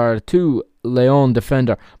yellow card to Leon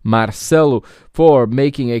defender Marcelo for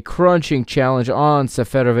making a crunching challenge on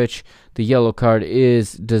Seferovic. The yellow card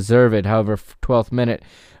is deserved. However, 12th minute,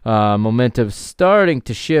 momentum starting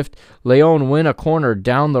to shift. Leon win a corner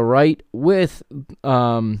down the right with,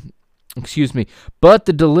 but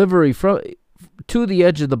the delivery to the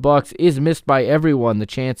edge of the box is missed by everyone. The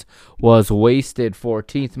chance was wasted.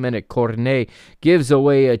 14th minute, Cornet gives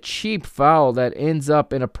away a cheap foul that ends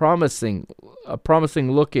up in a promising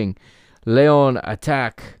looking Leon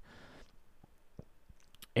attack.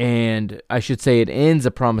 And I should say it ends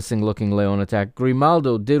a promising looking Leon attack.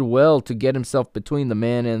 Grimaldo did well to get himself between the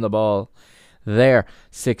man and the ball there.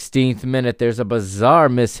 16th minute, there's a bizarre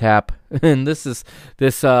mishap, and this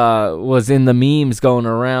was in the memes going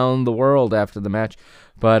around the world after the match.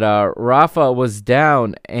 But Rafa was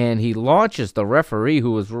down, and he launches the referee,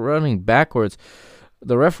 who was running backwards.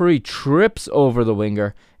 The referee trips over the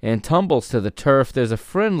winger and tumbles to the turf. There's a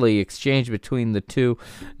friendly exchange between the two.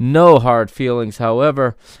 No hard feelings,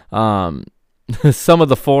 however. Some of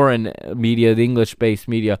the foreign media, the English-based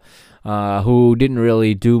media, who didn't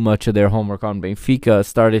really do much of their homework on Benfica,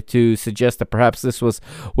 started to suggest that perhaps this was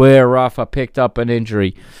where Rafa picked up an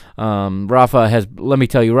injury. Rafa has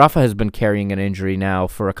been carrying an injury now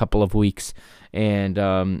for a couple of weeks. And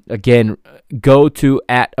again, go to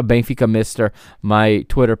 @BenficaMister, my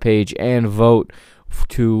Twitter page, and vote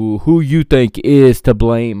to who you think is to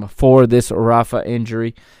blame for this Rafa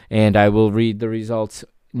injury. And I will read the results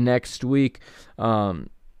next week.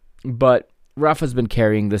 But Rafa's been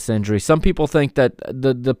carrying this injury. Some people think that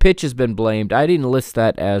the pitch has been blamed. I didn't list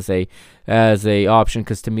that as a option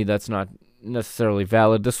because to me that's not necessarily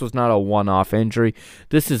valid. This was not a one-off injury.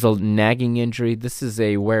 This is a nagging injury. This is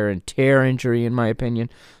a wear and tear injury in my opinion.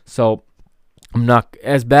 So I'm not,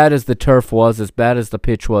 as bad as the turf was, as bad as the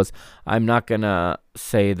pitch was, I'm not going to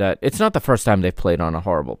say that. It's not the first time they've played on a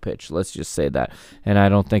horrible pitch. Let's just say that. And I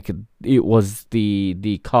don't think it was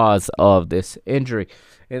the cause of this injury.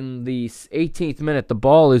 In the 18th minute, the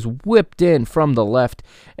ball is whipped in from the left,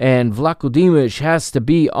 and Vlaco Dimos has to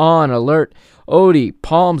be on alert. Odi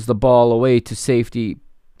palms the ball away to safety.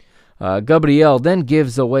 Gabriel then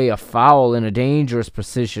gives away a foul in a dangerous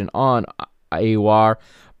position on Aouar,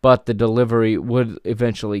 but the delivery would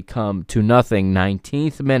eventually come to nothing.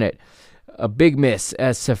 19th minute, a big miss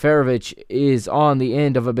as Seferovic is on the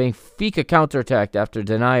end of a Benfica counterattack after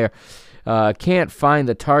Denayer can't find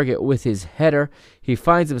the target with his header. He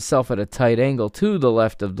finds himself at a tight angle to the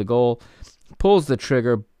left of the goal, pulls the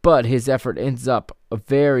trigger, but his effort ends up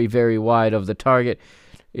very, very wide of the target.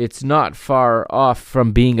 It's not far off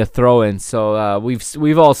from being a throw-in, so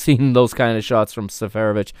we've all seen those kind of shots from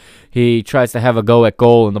Seferovic. He tries to have a go at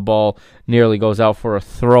goal, and the ball nearly goes out for a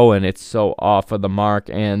throw-in. It's so off of the mark.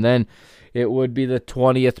 And then it would be the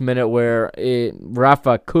 20th minute where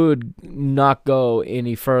Rafa could not go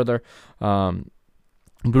any further. Bruno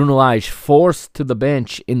Lage forced to the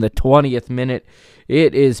bench in the 20th minute.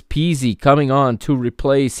 It is Pizzi coming on to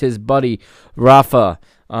replace his buddy Rafa,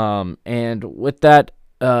 and with that,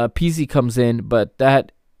 Pizzi comes in, but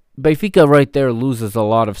that Benfica right there loses a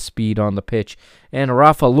lot of speed on the pitch, and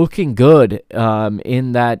Rafa looking good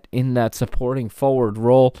in that supporting forward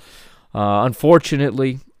role.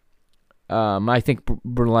 Unfortunately, I think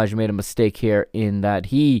Bruno Lage made a mistake here in that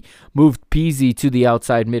he moved Pizzi to the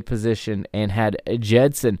outside mid position and had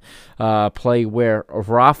Jedson play where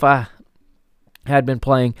Rafa had been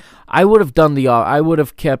playing. I would have had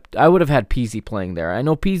Pizzi playing there. I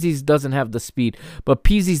know Pizzi doesn't have the speed, but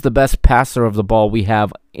Pizzi's the best passer of the ball we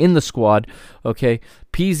have in the squad. Okay,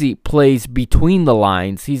 Pizzi plays between the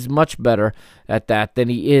lines. He's much better at that than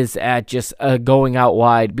he is at just going out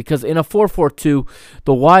wide, because in a 4-4-2,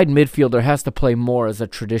 the wide midfielder has to play more as a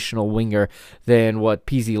traditional winger than what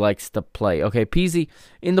Pizzi likes to play. Okay, Pizzi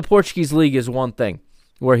in the Portuguese league is one thing,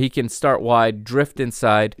 where he can start wide, drift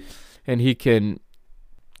inside, and he can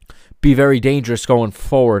be very dangerous going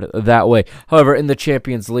forward that way. However, in the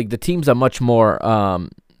Champions League, the teams are much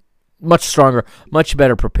stronger, much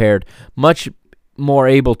better prepared, much more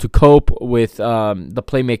able to cope with the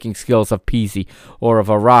playmaking skills of Pizzi or of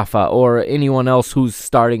a Rafa or anyone else who's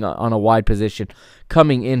starting on a wide position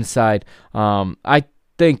coming inside. I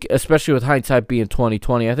think, especially with hindsight being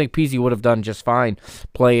 2020, I think Pizzi would have done just fine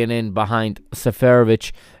playing in behind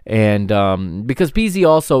Seferovic, and because Pizzi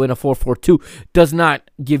also in a 4-4-2 does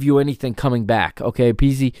not give you anything coming back. Okay,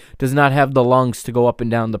 Pizzi does not have the lungs to go up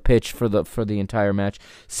and down the pitch for the entire match.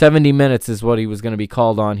 70 minutes is what he was going to be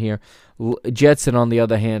called on here. Jedson, on the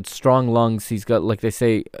other hand, strong lungs. He's got, like they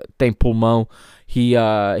say, tem pulmão. He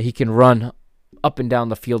can run up and down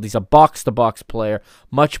the field. He's a box-to-box player.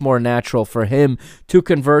 Much more natural for him to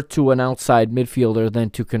convert to an outside midfielder than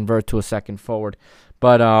to convert to a second forward.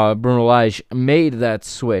 But Bruno Lage made that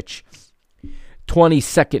switch.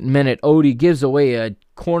 22nd minute, Odi gives away a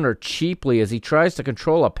corner cheaply as he tries to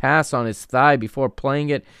control a pass on his thigh before playing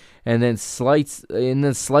it, and then slices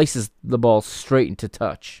the ball straight into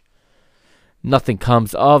touch. Nothing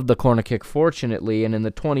comes of the corner kick, fortunately, and in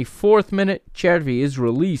the 24th minute, Chervi is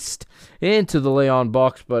released into the Leon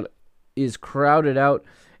box, but is crowded out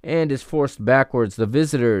and is forced backwards. The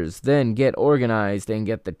visitors then get organized and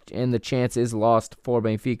the chance is lost for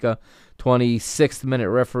Benfica. 26th minute,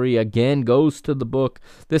 referee again goes to the book.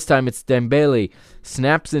 This time it's Dembele,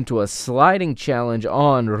 snaps into a sliding challenge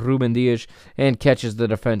on Ruben Dias and catches the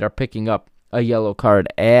defender, picking up a yellow card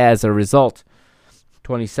as a result.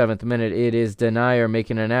 27th minute, it is Denayer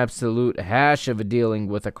making an absolute hash of a dealing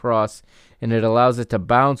with a cross, and it allows it to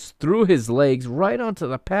bounce through his legs right onto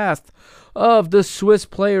the path of the Swiss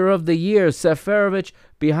Player of the Year, Seferovic.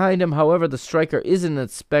 Behind him, however, the striker isn't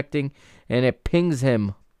expecting, and it pings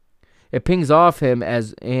off him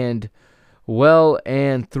and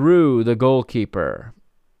through the goalkeeper.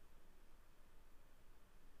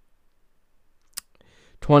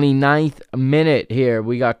 29th minute here.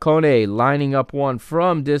 We got Kone lining up one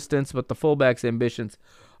from distance, but the fullback's ambitions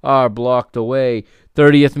are blocked away.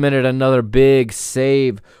 30th minute, another big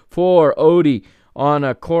save for Odi on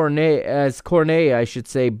a Cornet,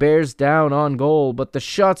 bears down on goal, but the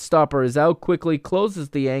shot stopper is out quickly, closes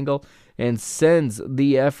the angle, and sends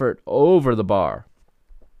the effort over the bar.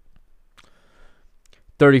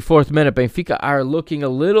 34th minute, Benfica are looking a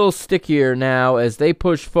little stickier now as they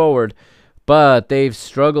push forward, but they've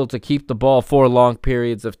struggled to keep the ball for long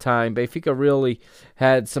periods of time. Benfica really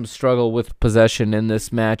had some struggle with possession in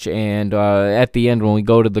this match, and at the end, when we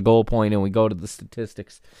go to the goal point and we go to the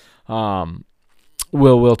statistics,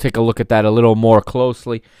 we'll take a look at that a little more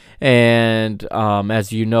closely. And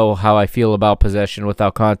as you know how I feel about possession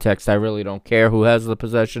without context, I really don't care who has the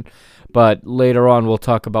possession. But later on, we'll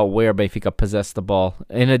talk about where Benfica possessed the ball.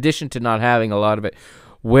 In addition to not having a lot of it,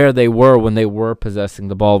 where they were when they were possessing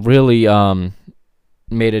the ball really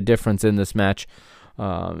made a difference in this match.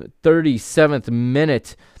 37th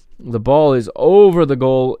minute, the ball is over the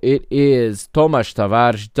goal. It is Tomas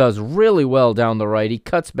Tavares, does really well down the right. He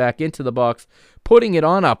cuts back into the box, putting it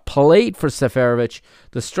on a plate for Seferovic.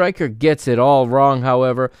 The striker gets it all wrong,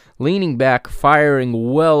 however, leaning back,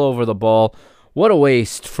 firing well over the ball. What a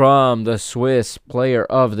waste from the Swiss Player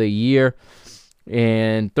of the Year.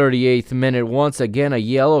 And 38th minute, once again, a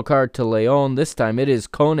yellow card to Leon. This time it is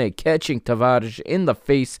Kone catching Tavares in the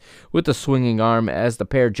face with the swinging arm as the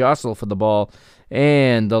pair jostle for the ball.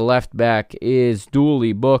 And the left back is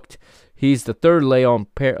duly booked. He's the third Leon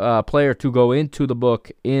player to go into the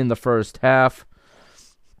book in the first half.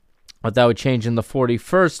 But that would change in the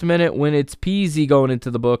 41st minute when it's Pizzi going into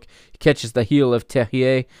the book. He catches the heel of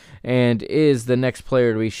Terrier and is the next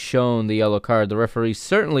player to be shown the yellow card. The referee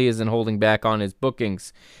certainly isn't holding back on his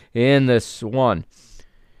bookings in this one.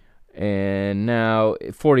 And now,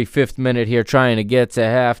 45th minute here, trying to get to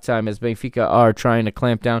halftime as Benfica are trying to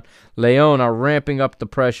clamp down. Leon are ramping up the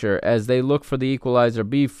pressure as they look for the equalizer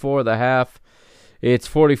before the half. It's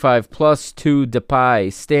 45+2.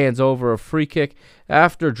 Depay stands over a free kick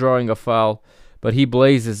after drawing a foul, but he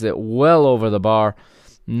blazes it well over the bar.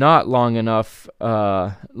 Not long enough,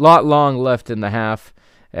 lot long left in the half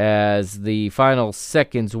as the final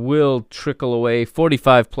seconds will trickle away.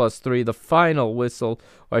 45+3, the final whistle,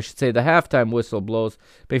 or I should say the halftime whistle blows.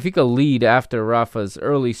 Benfica lead after Rafa's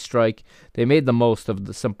early strike. They made the most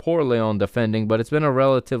of some poor Leon defending, but it's been a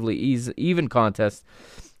relatively even contest.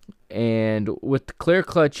 And with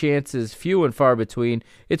clear-cut chances few and far between,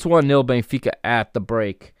 it's 1-0 Benfica at the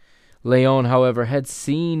break. Leon, however, had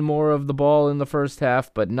seen more of the ball in the first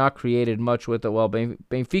half, but not created much with it, while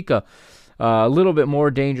Benfica a little bit more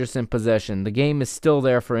dangerous in possession. The game is still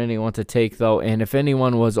there for anyone to take, though, and if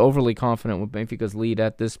anyone was overly confident with Benfica's lead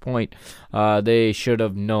at this point, they should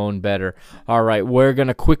have known better. All right, we're going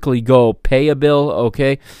to quickly go pay a bill,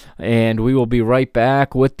 okay? And we will be right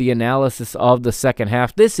back with the analysis of the second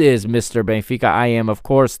half. This is Mr. Benfica. I am, of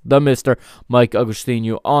course, the Mr. Mike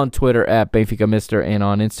Agostinho on Twitter at Benfica Mister and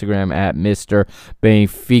on Instagram at Mr.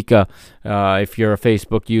 Benfica. If you're a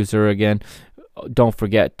Facebook user again, don't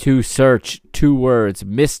forget to search 2 words,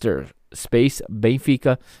 Mr. space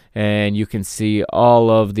Benfica, and you can see all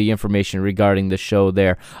of the information regarding the show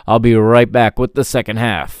there. I'll be right back with the second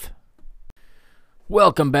half.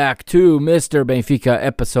 Welcome back to Mr. Benfica,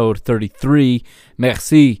 episode 33.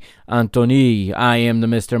 Merci, Anthony. I am the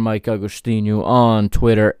Mr. Mike Agostinho on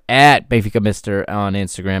Twitter, at Benfica Mister, on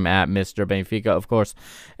Instagram, at Mr. Benfica, of course.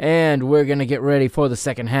 And we're going to get ready for the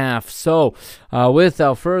second half. So,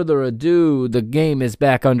 without further ado, the game is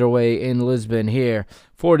back underway in Lisbon here.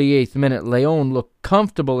 48th minute, Leon look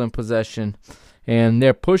comfortable in possession, and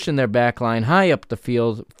they're pushing their back line high up the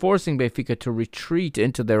field, forcing Benfica to retreat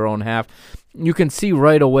into their own half. You can see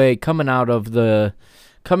right away coming out of the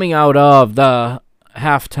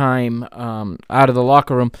halftime, out of the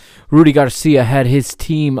locker room, Rudy Garcia had his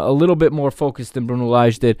team a little bit more focused than Bruno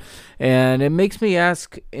Lage did, and it makes me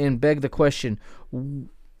ask and beg the question: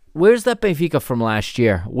 where's that Benfica from last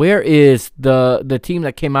year? Where is the team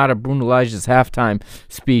that came out of Bruno Lage's halftime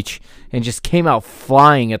speech and just came out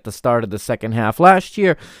flying at the start of the second half? Last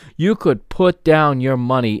year, you could put down your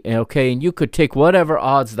money, okay, and you could take whatever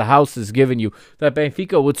odds the house is giving you that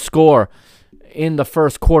Benfica would score in the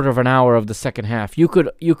first quarter of an hour of the second half. You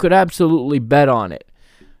could absolutely bet on it.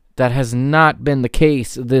 That has not been the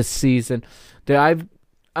case this season.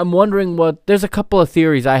 I'm wondering there's a couple of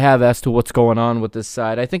theories I have as to what's going on with this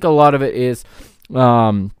side. I think a lot of it is,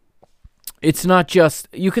 it's not just,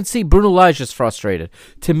 you can see Bruno Lage is frustrated.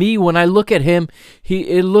 To me, when I look at him,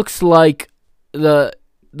 it looks like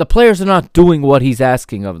the players are not doing what he's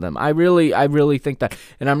asking of them. I really think that.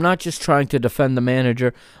 And I'm not just trying to defend the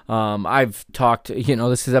manager. I've talked,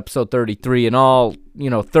 this is episode 33 and all,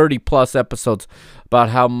 30 plus episodes about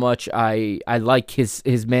how much I like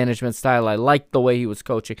his management style. I like the way he was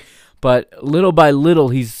coaching. But little by little,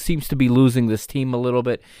 he seems to be losing this team a little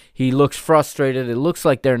bit. He looks frustrated. It looks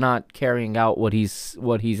like they're not carrying out what he's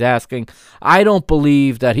asking. I don't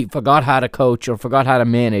believe that he forgot how to coach or forgot how to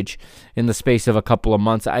manage in the space of a couple of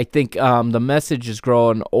months. I think the message is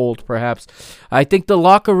growing old, perhaps. I think the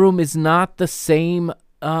locker room is not the same.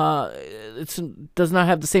 It does not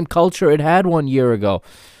have the same culture it had 1 year ago.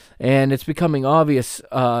 And it's becoming obvious.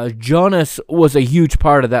 Jonas was a huge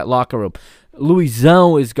part of that locker room.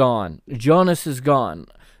 Luizão is gone. Jonas is gone.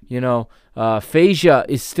 Fejsa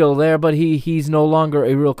is still there, but he's no longer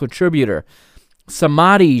a real contributor.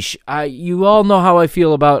 Samaris, you all know how I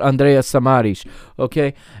feel about Andreas Samaris,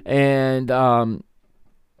 okay? And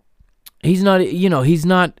he's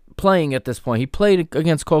not playing at this point. He played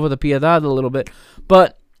against Cova da Piedade a little bit,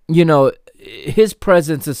 but his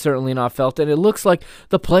presence is certainly not felt, and it looks like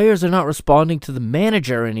the players are not responding to the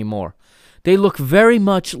manager anymore. They look very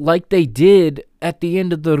much like they did at the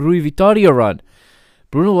end of the Rui Vitória run.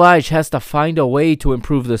 Bruno Lage has to find a way to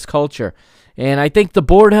improve this culture. And I think the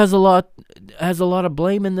board has a lot of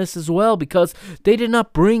blame in this as well, because they did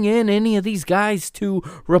not bring in any of these guys to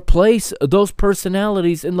replace those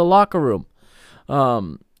personalities in the locker room.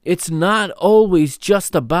 It's not always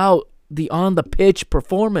just about the on-the-pitch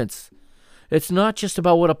performance. It's not just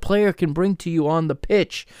about what a player can bring to you on the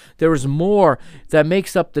pitch. There is more that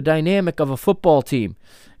makes up the dynamic of a football team.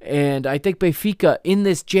 And I think Benfica, in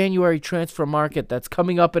this January transfer market that's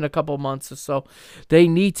coming up in a couple months or so, they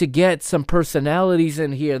need to get some personalities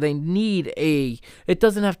in here. They need it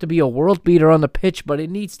doesn't have to be a world beater on the pitch, but it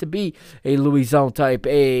needs to be a Luizão type,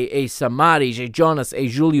 a Samaris, a Jonas, a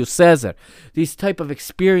Julio Cesar. These type of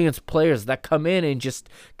experienced players that come in and just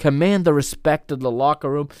command the respect of the locker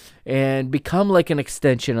room and become like an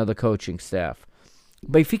extension of the coaching staff.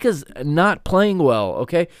 Benfica's not playing well,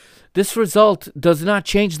 okay? This result does not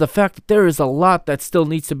change the fact that there is a lot that still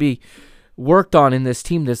needs to be worked on in this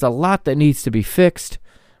team. There's a lot that needs to be fixed,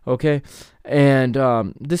 okay? And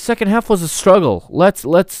this second half was a struggle.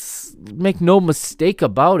 Let's make no mistake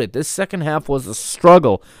about it. This second half was a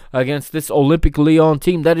struggle against this Olympique Lyon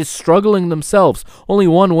team that is struggling themselves. Only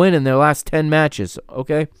one win in their last 10 matches,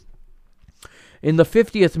 okay? In the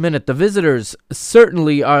 50th minute, the visitors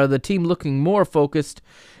certainly are the team looking more focused,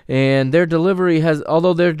 and their deliveries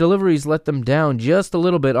let them down just a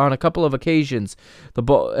little bit on a couple of occasions.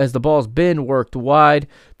 As the ball's been worked wide.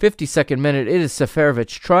 52nd minute, it is Seferovic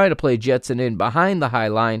trying to play Jetson in behind the high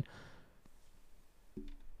line.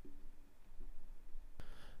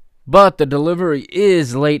 But the delivery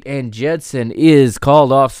is late, and Jetson is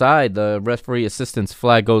called offside. The referee assistant's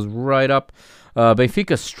flag goes right up.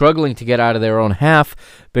 Benfica struggling to get out of their own half.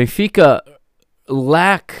 Benfica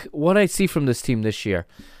what I see from this team this year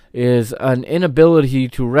is an inability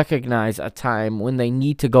to recognize a time when they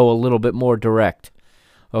need to go a little bit more direct.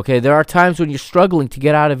 Okay, there are times when you're struggling to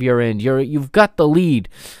get out of your end. You've got the lead.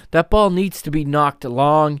 That ball needs to be knocked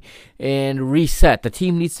long and reset. The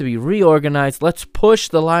team needs to be reorganized. Let's push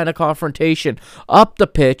the line of confrontation up the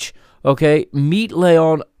pitch. Okay, meet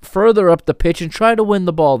Leon further up the pitch and try to win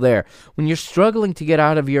the ball there. When you're struggling to get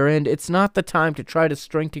out of your end, it's not the time to try to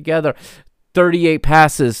string together 38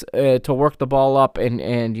 passes to work the ball up and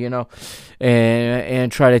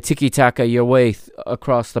try to tiki-taka your way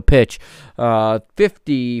across the pitch.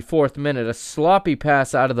 54th minute, a sloppy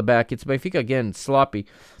pass out of the back. It's Benfica again, sloppy.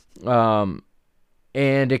 And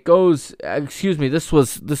it goes, this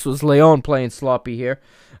was Leon playing sloppy here,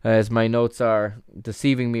 as my notes are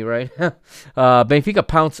deceiving me, right? Benfica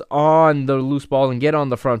pounce on the loose ball and get on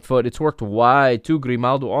the front foot. It's worked wide to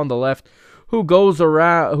Grimaldo on the left, who goes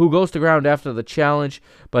to ground after the challenge,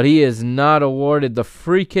 but he is not awarded the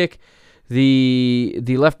free kick. The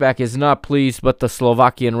left back is not pleased, but the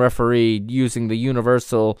Slovakian referee using the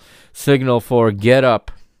universal signal for get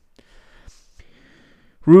up.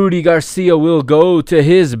 Rudy Garcia will go to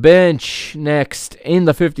his bench next in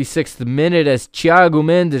the 56th minute as Thiago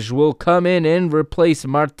Mendes will come in and replace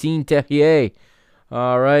Martin Terrier.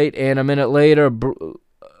 All right, and a minute later,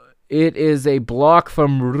 it is a block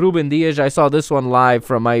from Ruben Dias. I saw this one live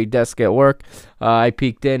from my desk at work. I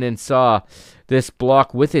peeked in and saw this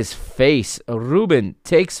block with his face. Ruben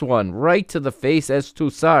takes one right to the face as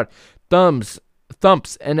Toussaint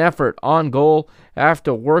thumps an effort on goal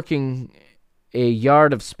after working a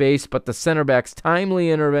yard of space, but the center back's timely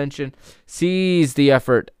intervention sees the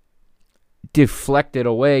effort deflected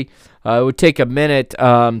away. It would take a minute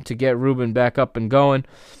to get Ruben back up and going.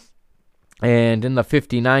 And in the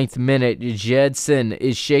 59th minute, Jedson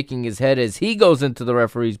is shaking his head as he goes into the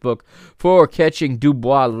referee's book for catching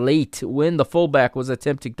Dubois late when the fullback was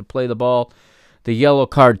attempting to play the ball. The yellow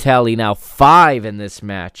card tally now 5 in this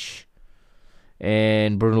match.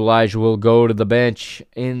 And Bruno Lage will go to the bench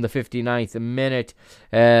in the 59th minute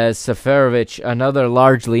as Seferovic, another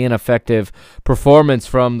largely ineffective performance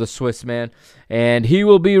from the Swiss man. And he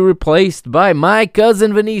will be replaced by my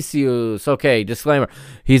cousin Vinicius. Okay, disclaimer.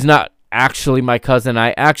 He's not actually my cousin.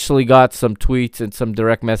 I actually got some tweets and some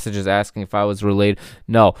direct messages asking if I was related.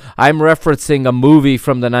 No, I'm referencing a movie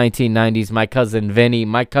from the 1990s, My Cousin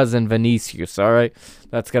Vinicius, all right?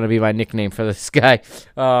 That's going to be my nickname for this guy.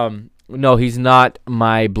 No, he's not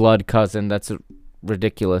my blood cousin. That's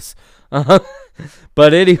ridiculous.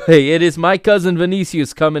 But anyway, it is my cousin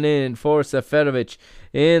Vinicius coming in for Seferovic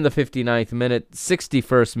in the 59th minute,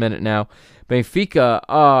 61st minute now. Benfica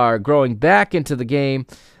are growing back into the game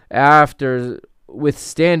after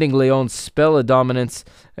withstanding Leon's spell of dominance,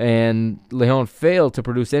 and Leon failed to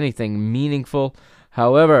produce anything meaningful.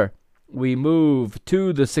 However, we move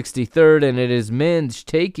to the 63rd, and it is Mendes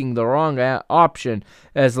taking the wrong option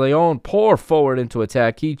as Leon pour forward into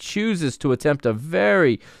attack. He chooses to attempt a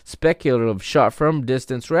very speculative shot from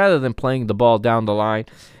distance rather than playing the ball down the line,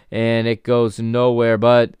 and it goes nowhere.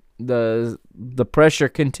 But the pressure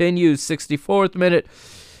continues. 64th minute,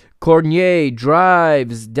 Cornier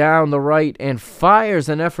drives down the right and fires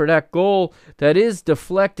an effort at goal that is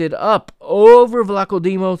deflected up over Vlaco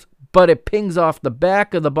Dimos, but it pings off the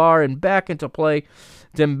back of the bar and back into play.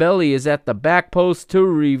 Dembele is at the back post to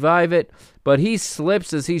revive it, but he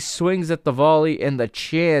slips as he swings at the volley, and the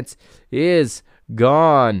chance is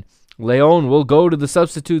gone. Leon will go to the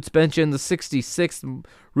substitutes bench in the 66th.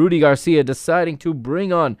 Rudy Garcia deciding to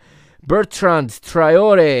bring on Bertrand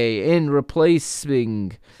Traore in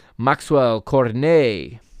replacing Maxwell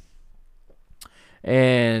Cornet.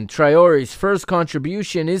 And Traore's first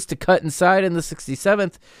contribution is to cut inside in the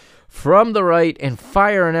 67th from the right and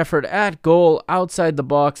fire an effort at goal outside the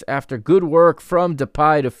box after good work from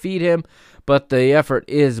Depay to feed him, but the effort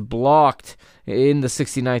is blocked. In the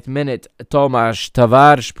 69th minute, Tomas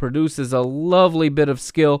Tavares produces a lovely bit of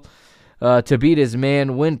skill to beat his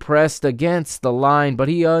man when pressed against the line, but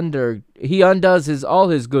he undoes all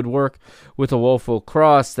his good work with a woeful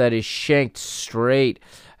cross that is shanked straight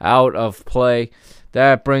out of play.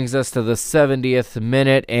 That brings us to the 70th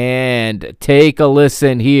minute, and take a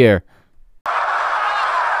listen here.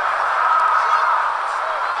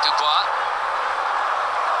 Dubois.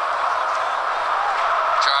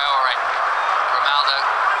 Traore. Ronaldo.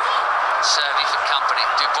 Servi for company.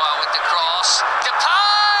 Dubois with the cross. Depay!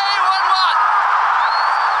 1-1.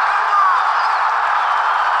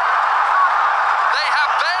 They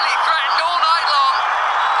have barely threatened all night long,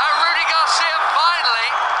 and Rudy Garcia finally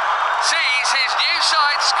sees his new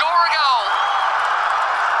side score a goal.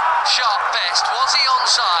 Sharp best. Was he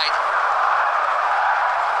onside?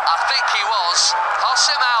 I think he was.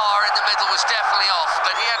 Hossim Aouar in the middle was definitely off,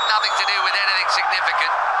 but he had nothing to do with anything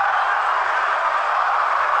significant.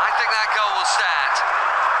 I think that goal will stand.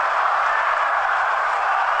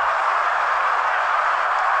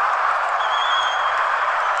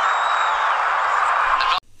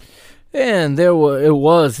 And it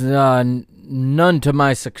was none to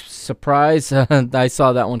my surprise. I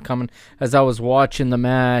saw that one coming as I was watching the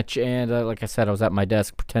match, and like I said, I was at my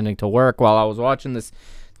desk pretending to work while I was watching. This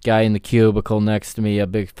guy in the cubicle next to me, a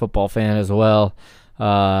big football fan as well,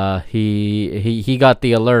 he got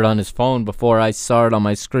the alert on his phone before I saw it on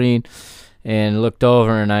my screen, and looked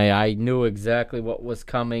over, and I knew exactly what was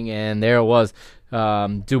coming, and there it was.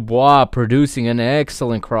 Dubois producing an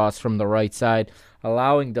excellent cross from the right side,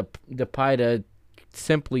 allowing Depay to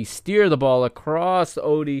simply steer the ball across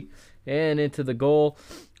Odie and into the goal.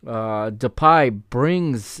 Depay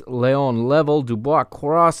brings Leon level. Dubois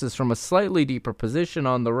crosses from a slightly deeper position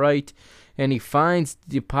on the right, and he finds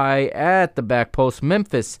Depay at the back post.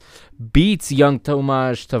 Memphis beats young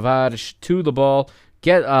Tomas Tavares to the ball.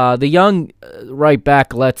 The young right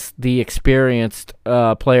back lets the experienced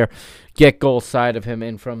player get goal side of him,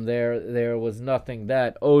 and from there was nothing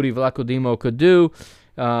that Odi Vlaco Dimos could do.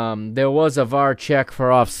 There was a VAR check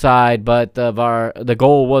for offside, but the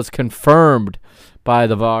goal was confirmed by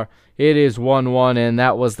the VAR. It is 1-1, and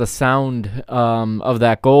that was the sound of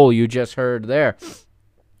that goal you just heard there.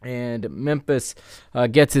 And Memphis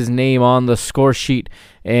gets his name on the score sheet,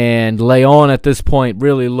 and Leon at this point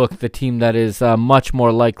really looked the team that is much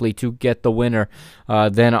more likely to get the winner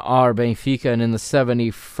than our Benfica. And in the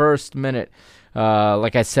 71st minute,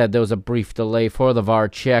 like I said, there was a brief delay for the VAR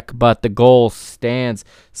check, but the goal stands.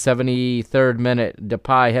 73rd minute,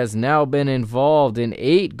 Depay has now been involved in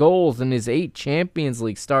 8 goals in his 8 Champions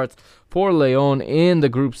League starts for Leon in the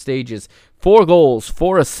group stages. 4 goals,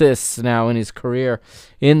 4 assists now in his career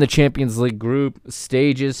in the Champions League group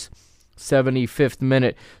stages. 75th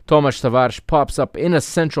minute, Tomas Tavares pops up in a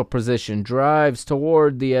central position, drives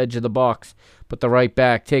toward the edge of the box, but the right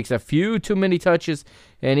back takes a few too many touches,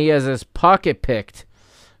 and he has his pocket picked.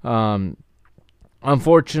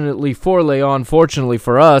 Unfortunately for Leon, fortunately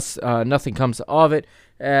for us, nothing comes of it,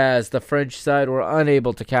 as the French side were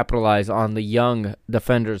unable to capitalize on the young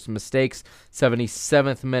defender's mistakes.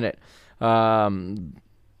 77th minute,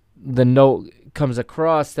 comes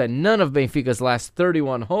across that none of Benfica's last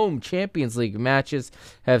 31 home Champions League matches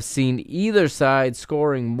have seen either side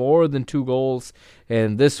scoring more than 2 goals,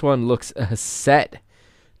 and this one looks set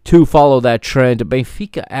to follow that trend.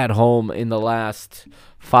 Benfica at home in the last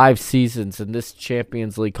 5 seasons in this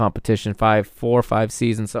Champions League competition, 4 or 5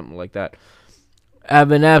 seasons, something like that, have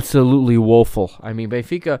been absolutely woeful. I mean,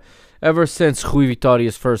 Benfica, ever since Rui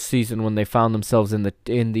Vitória's first season, when they found themselves in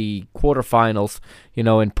the quarterfinals,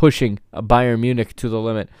 and pushing Bayern Munich to the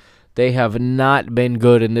limit, they have not been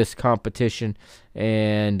good in this competition.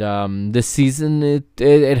 And this season,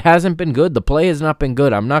 it hasn't been good. The play has not been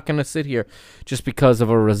good. I'm not going to sit here just because of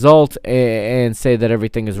a result and say that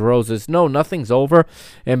everything is roses. No, nothing's over.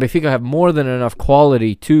 And Benfica have more than enough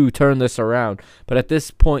quality to turn this around. But at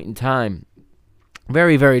this point in time,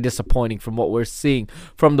 very, very disappointing from what we're seeing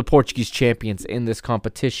from the Portuguese champions in this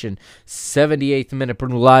competition. 78th minute,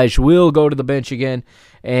 Bruno Lage will go to the bench again,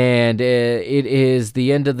 and it is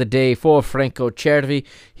the end of the day for Franco Cervi.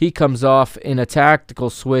 He comes off in a tactical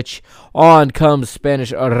switch. On comes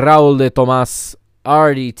Spanish Raul de Tomas,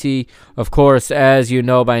 RDT. Of course, as you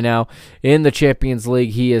know by now, in the Champions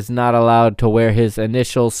League, he is not allowed to wear his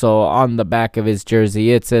initials, so on the back of his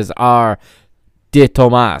jersey, it says R. de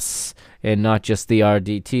Tomas, and not just the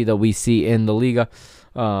RDT that we see in the Liga.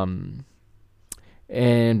 And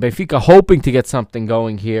Benfica hoping to get something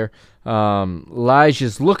going here. Lage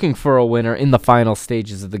is looking for a winner in the final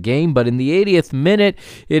stages of the game, but in the 80th minute,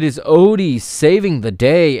 it is Odi saving the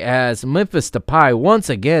day as Memphis Depay, once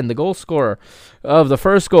again, the goal scorer of the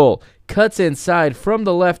first goal, cuts inside from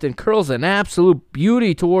the left and curls an absolute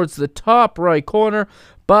beauty towards the top right corner,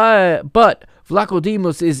 but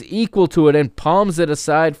Vlachodimos is equal to it and palms it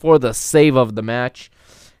aside for the save of the match.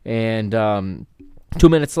 And 2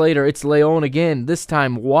 minutes later, it's Leon again, this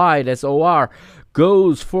time wide as OR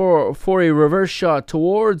goes for a reverse shot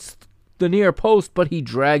towards the near post, but he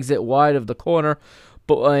drags it wide of the corner.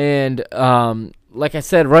 And like I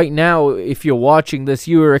said, right now, if you're watching this,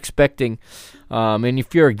 you are expecting, and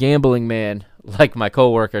if you're a gambling man, like my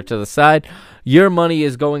coworker to the side, your money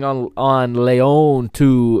is going on Leon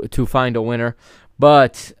to find a winner.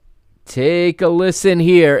 But take a listen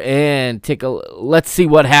here and let's see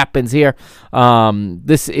what happens here.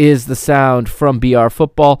 This is the sound from BR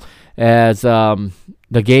Football as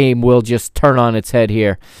the game will just turn on its head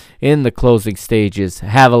here in the closing stages.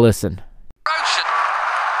 Have a listen.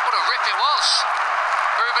 What a rip it was.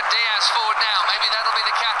 Ruben Diaz forward now. Maybe that'll be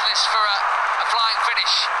the catalyst for a flying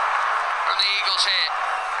finish from the Eagles here.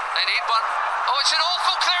 They need one. Oh, it's an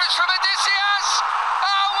awful clearance from Odysseus.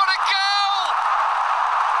 Oh, what a goal!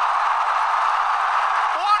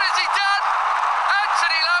 What has he done?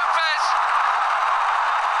 Anthony Lopez.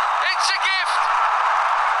 It's a gift.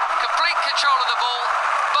 Complete control of the ball.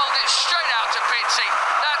 Bowled it straight out to Pizzi.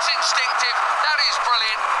 That's instinctive. That is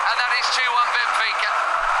brilliant. And that is 2-1 Benfica.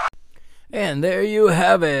 And there you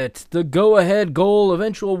have it. The go-ahead goal,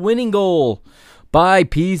 eventual winning goal by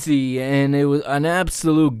Pizzi, and it was an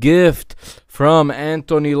absolute gift from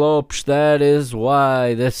Anthony Lopes. That is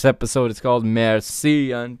why this episode is called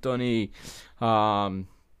Merci, Anthony.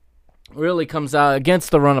 Really comes out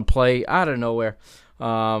against the run of play out of nowhere.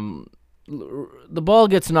 The ball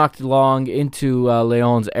gets knocked long into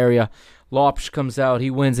Leon's area. Lopes comes out, he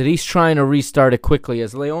wins it. He's trying to restart it quickly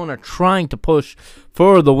as Leon are trying to push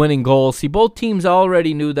for the winning goal. See, both teams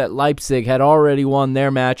already knew that Leipzig had already won their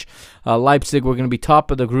match. Leipzig were going to be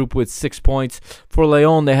top of the group with 6 points. For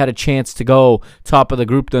Leon, they had a chance to go top of the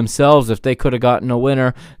group themselves. If they could have gotten a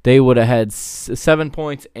winner, they would have had 7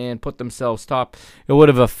 points and put themselves top. It would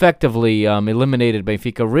have effectively eliminated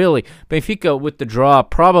Benfica. Really, Benfica with the draw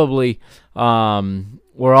probably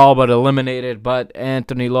were all but eliminated, but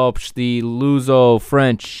Anthony Lopes, the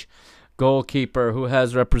Luso-French goalkeeper who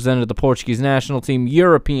has represented the Portuguese national team,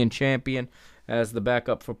 European champion, as the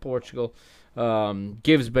backup for Portugal,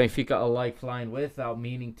 gives Benfica a lifeline without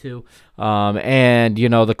meaning to. And,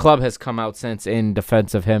 the club has come out since in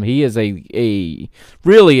defense of him. He is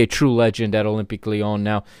really a true legend at Olympique Lyon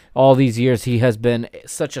now. All these years he has been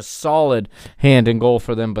such a solid hand in goal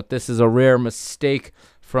for them, but this is a rare mistake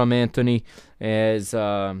from Anthony as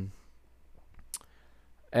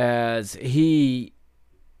he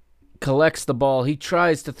collects the ball. He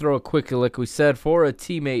tries to throw it quickly, like we said, for a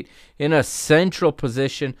teammate in a central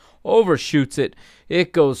position, overshoots it.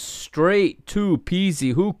 It goes straight to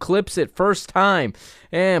Pizzi, who clips it first time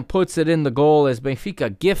and puts it in the goal as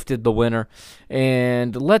Benfica gifted the winner.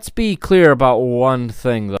 And let's be clear about one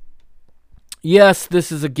thing, though. Yes,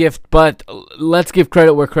 this is a gift, but let's give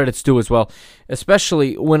credit where credit's due as well,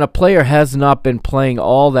 especially when a player has not been playing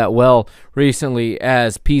all that well recently,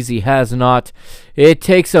 as Pizzi has not. It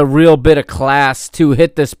takes a real bit of class to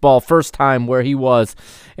hit this ball first time where he was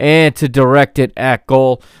and to direct it at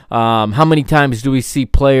goal. How many times do we see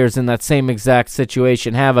players in that same exact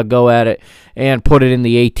situation have a go at it and put it in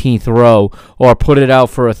the 18th row or put it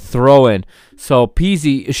out for a throw-in? So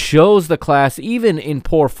Pizzi shows the class even in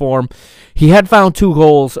poor form. He had found 2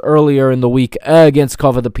 goals earlier in the week against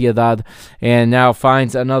Cova de Piedade and now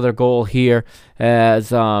finds another goal here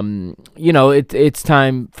as it's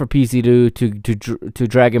time for Pizzi to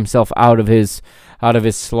drag himself out of his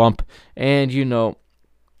slump. And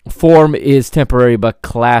form is temporary, but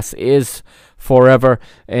class is forever,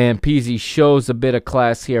 and Pizzi shows a bit of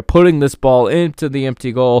class here, putting this ball into the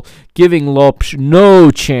empty goal, giving Lopes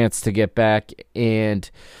no chance to get back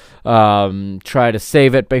and try to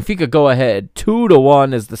save it. Benfica go ahead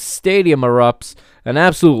 2-1 as the stadium erupts. An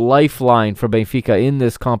absolute lifeline for Benfica in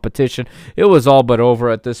this competition. It was all but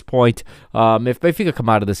over at this point. If Benfica come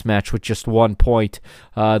out of this match with just 1 point,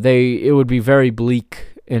 it would be very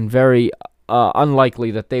bleak and very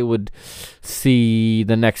unlikely that they would see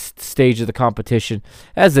the next stage of the competition.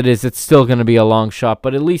 As it is, it's still going to be a long shot,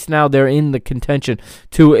 but at least now they're in the contention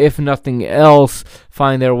to, if nothing else,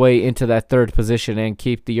 find their way into that 3rd position and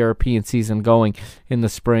keep the European season going in the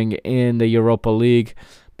spring in the Europa League.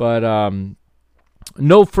 But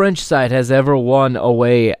no French side has ever won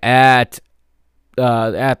away at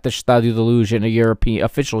the Stadio de Luz in a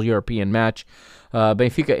official European match.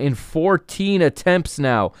 Benfica in 14 attempts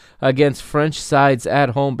now against French sides at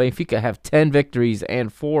home. Benfica have 10 victories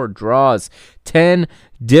and 4 draws. 10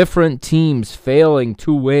 different teams failing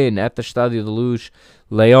to win at the Stadio de Luz.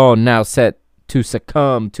 Leon now set to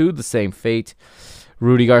succumb to the same fate.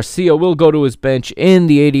 Rudy Garcia will go to his bench in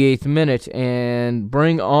the 88th minute and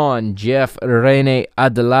bring on Jeff Rene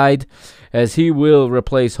Adelaide as he will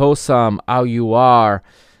replace Hossam Aouar.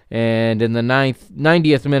 And in the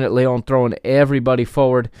 90th minute, Leon throwing everybody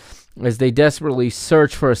forward as they desperately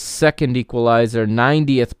search for a second equalizer.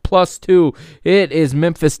 90th +2. It is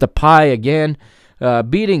Memphis Depay again,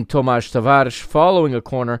 beating Tomas Tavares following a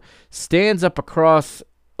corner. Stands across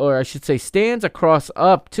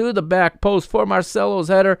up to the back post for Marcelo's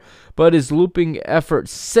header, but his looping effort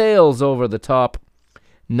sails over the top.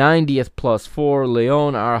 90th +4.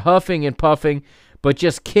 Leon are huffing and puffing, but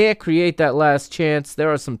just can't create that last chance.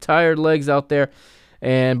 There are some tired legs out there,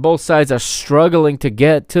 and both sides are struggling to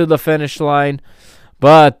get to the finish line.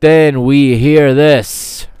 But then we hear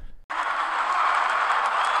this. This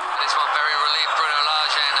one very relieved Bruno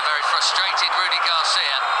Lage and a very frustrated Rudy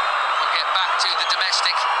Garcia will get back to the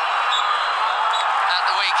domestic at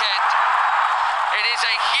the weekend. It is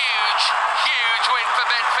a huge, huge win for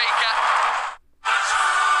Benfica.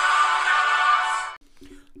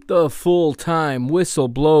 The full-time whistle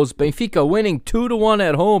blows. Benfica winning 2-1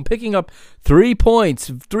 at home, picking up 3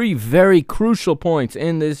 points, 3 very crucial points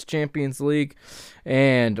in this Champions League.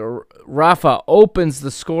 And Rafa opens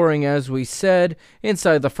the scoring, as we said,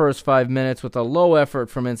 inside the first 5 minutes with a low effort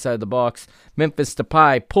from inside the box. Memphis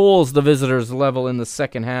Depay pulls the visitors level in the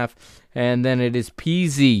second half, and then it is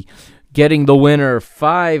Pizzi getting the winner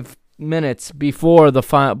 5 minutes before the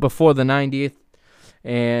 90th.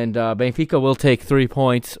 And Benfica will take 3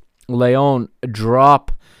 points. Leon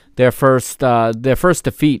drop their first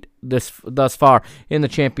defeat thus far in the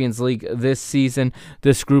Champions League this season.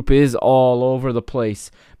 This group is all over the place.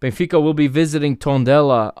 Benfica will be visiting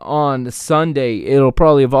Tondela on Sunday. It'll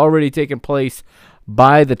probably have already taken place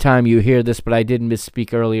by the time you hear this, but I did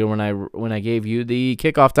misspeak earlier when I gave you the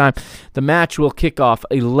kickoff time. The match will kick off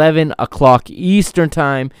 11 o'clock Eastern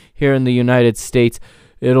time here in the United States.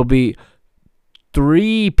 It'll be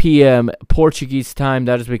 3 p.m. Portuguese time.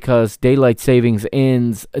 That is because daylight savings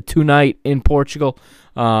ends tonight in Portugal,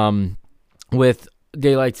 with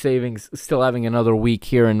daylight savings still having another week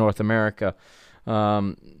here in North America.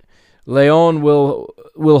 Leon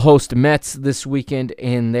will host Metz this weekend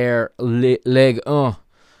in their Ligue 1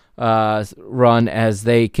 run as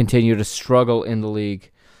they continue to struggle in the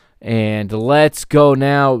league. And let's go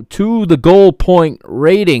now to the goal point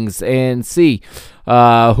ratings and see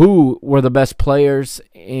who were the best players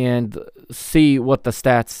and see what the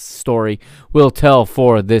stats story will tell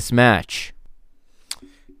for this match.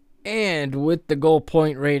 And with the goal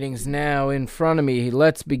point ratings now in front of me,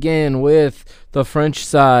 let's begin with the French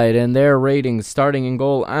side and their ratings. Starting in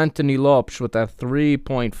goal, Anthony Lopes with a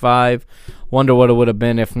 3.5. Wonder what it would have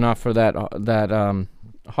been if not for that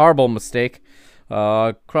horrible mistake.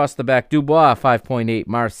 Across the back, Dubois 5.8,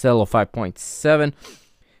 Marcelo 5.7,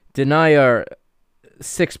 Denayer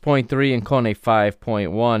 6.3 and Kone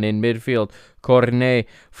 5.1. In midfield, Cornet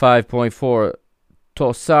 5.4,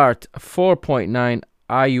 Tossart 4.9,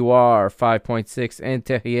 IUR 5.6, and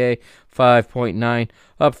Terrier 5.9.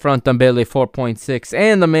 Up front, Dembele 4.6,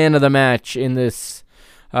 and the man of the match in this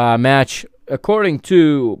match, according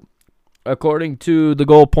to the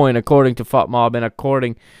goal point, according to FotMob, and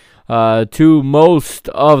according to most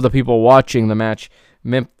of the people watching the match,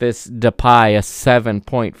 Memphis Depay, a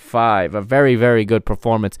 7.5. A very, very good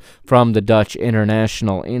performance from the Dutch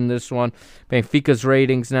international in this one. Benfica's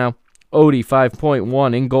ratings now. Odi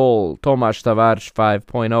 5.1 in goal. Tomas Tavares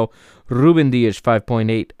 5.0. Ruben Dias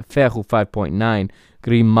 5.8. Ferro 5.9.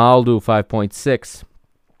 Grimaldo 5.6.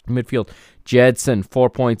 Midfield, Jedson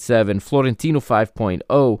 4.7. Florentino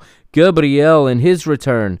 5.0. Gabriel in his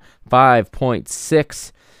return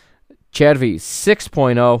 5.6. Chervi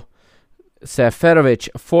 6.0. Seferovic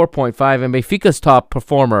 4.5, and Benfica's top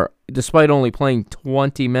performer, despite only playing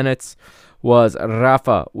 20 minutes, was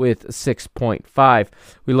Rafa with 6.5.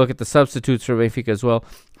 We look at the substitutes for Benfica as well.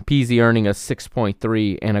 Pizzi earning a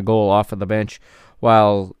 6.3 and a goal off of the bench,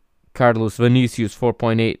 while Carlos Vinicius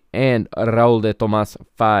 4.8 and Raul de Tomas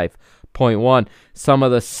 5.1. Some of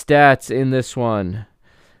the stats in this one: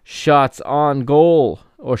 shots on goal,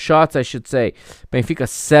 or shots I should say, Benfica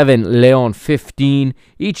 7, Leon 15,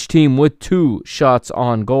 each team with 2 shots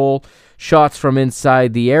on goal. Shots from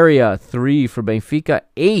inside the area, 3 for Benfica,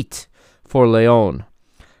 8 for Leon.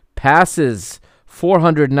 Passes,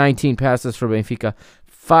 419 passes for Benfica,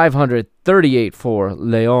 538 for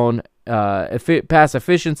Leon. Pass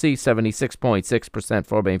efficiency, 76.6%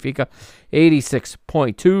 for Benfica,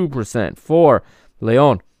 86.2% for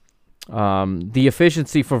Leon. The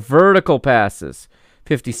efficiency for vertical passes,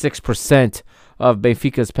 56% of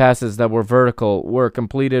Benfica's passes that were vertical were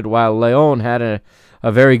completed, while Leon had a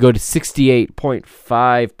very good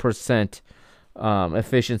 68.5%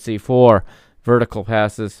 efficiency for vertical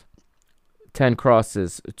passes. 10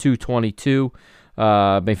 crosses, 222.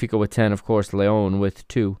 Benfica with 10, of course. Leon with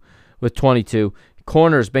 22.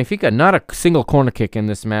 Corners, Benfica not a single corner kick in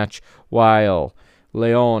this match, while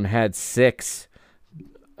Leon had 6.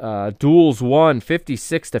 Duels won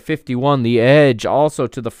 56-51. The edge also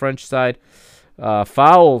to the French side.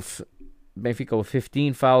 Fouls, Benfica with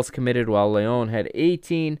 15 fouls committed, while Leon had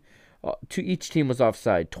 18. Each team was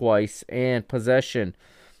offside twice. And possession,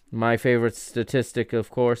 my favorite statistic, of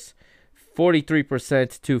course,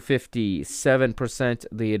 43% to 57%,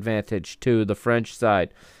 the advantage to the French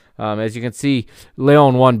side. As you can see,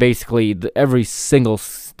 Leon won basically every single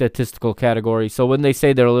statistical category. So when they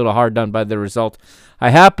say they're a little hard done by the result,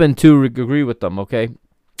 I happen to agree with them, okay?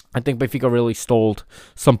 I think Benfica really stole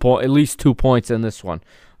at least 2 points in this one.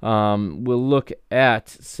 We'll look at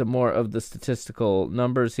some more of the statistical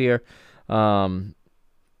numbers here.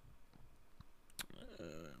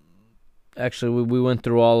 Actually, we went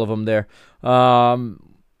through all of them there.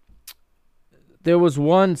 There was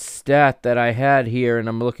one stat that I had here, and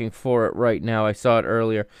I'm looking for it right now. I saw it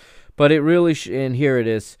earlier. But it really, and here it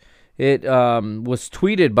is. It was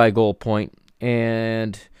tweeted by Goalpoint,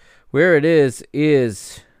 and where it is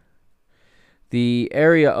the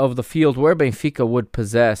area of the field where Benfica would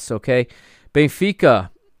possess, okay? Benfica,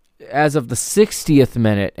 as of the 60th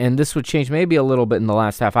minute, and this would change maybe a little bit in the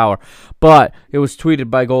last half hour, but it was tweeted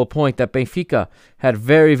by Goalpoint that Benfica had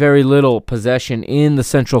very, very little possession in the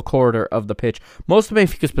central corridor of the pitch. Most of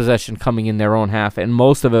Benfica's possession coming in their own half, and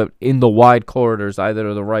most of it in the wide corridors, either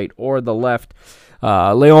to the right or the left.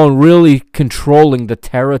 Leon really controlling the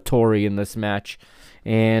territory in this match.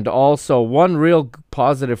 And also, one real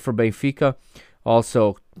positive for Benfica,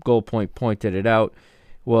 also Goalpoint pointed it out,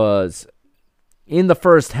 was in the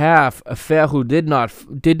first half, Ferro did not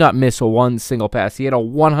miss one single pass. He had a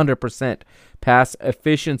 100% pass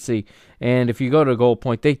efficiency. And if you go to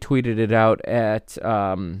Goalpoint, they tweeted it out at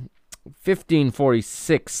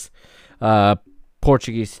 15:46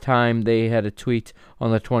 Portuguese time. They had a tweet on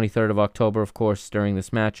the 23rd of October, of course, during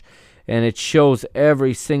this match. And it shows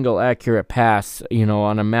every single accurate pass,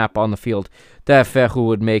 on a map on the field that Ferro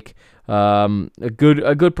would make. A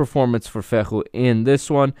good performance for Ferro in this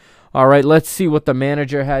one. All right, let's see what the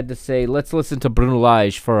manager had to say. Let's listen to Bruno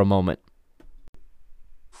Lage for a moment.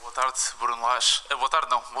 Boa tarde, Bruno Lage. Boa tarde,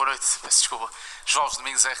 não. Boa noite, peço desculpa. João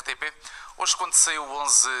Domingos, RTP. Hoje, quando saiu o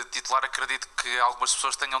 11 titular, acredito que algumas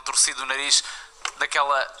pessoas tenham torcido o nariz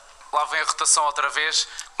daquela... Lá vem a rotação outra vez,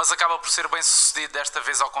 mas acaba por ser bem sucedido desta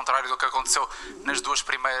vez, ao contrário do que aconteceu nas 2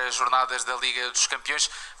 primeiras jornadas da Liga dos Campeões.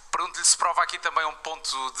 Pergunto-lhe se prova aqui também um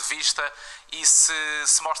ponto de vista e se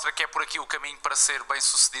mostra que é por aqui o caminho para ser bem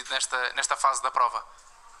sucedido nesta fase da prova.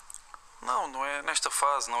 Não é nesta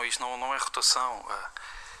fase, isto não é rotação.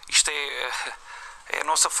 Isto é É a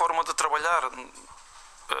nossa forma de trabalhar.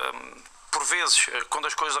 Por vezes, quando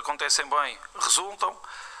as coisas acontecem bem, resultam.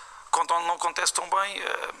 Quando não acontece tão bem,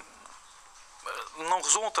 não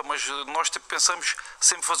resulta, mas nós pensamos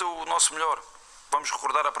sempre fazer o nosso melhor. Vamos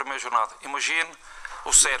recordar a primeira jornada. Imagine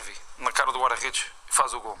o Sérvi na cara do guarda-redes e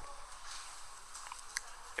faz o gol.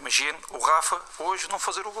 Imagine o Rafa hoje não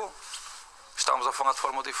fazer o gol. Estamos a falar de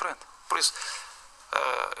forma diferente. Por isso,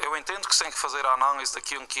 eu entendo que se tem que fazer a análise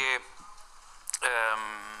daquilo que é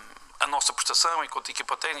a nossa prestação enquanto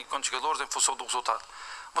equipa técnica, enquanto jogadores, em função do resultado.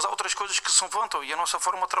 Mas há outras coisas que se levantam e a nossa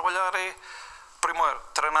forma de trabalhar é, primeiro,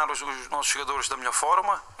 treinar os nossos jogadores da melhor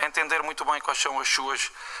forma, entender muito bem quais são as suas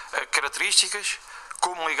características,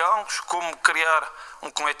 como ligá-los, como criar um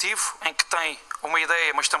coletivo em que tem uma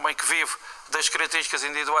ideia, mas também que vive das características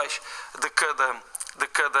individuais de cada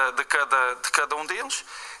um deles,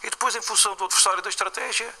 e depois, em função do adversário e da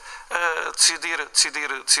estratégia, decidir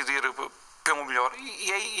pelo melhor.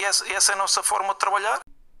 E essa é a nossa forma de trabalhar.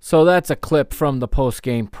 So that's a clip from the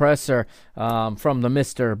post-game presser from the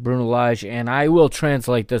Mr. Bruno Lage, and I will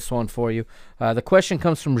translate this one for you. The question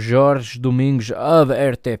comes from Jorge Domingos of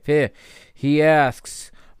RTP. He asks,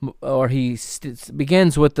 or he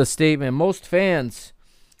begins with the statement, most fans,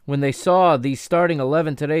 when they saw the starting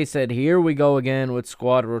 11 today, said, here we go again with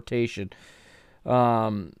squad rotation.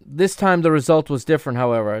 This time the result was different,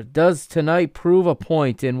 however. Does tonight prove a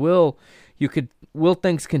point, and will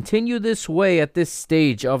things continue this way at this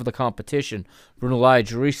stage of the competition? Bruno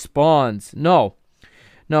Lage responds, No,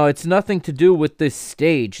 it's nothing to do with this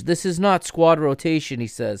stage. This is not squad rotation, he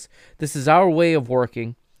says. This is our way of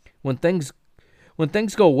working. When things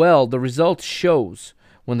go well, the result shows.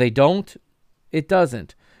 When they don't, it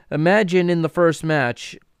doesn't. Imagine in the first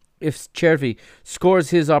match if Chervi scores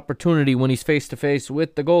his opportunity when he's face-to-face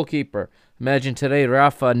with the goalkeeper. Imagine today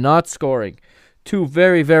Rafa not scoring. Two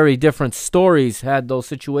very, very different stories had those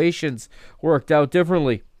situations worked out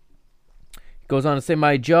differently. He goes on to say,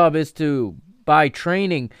 my job is to, by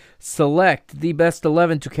training, select the best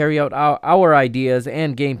 11 to carry out our ideas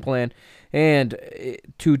and game plan, and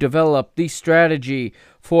to develop the strategy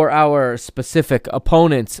for our specific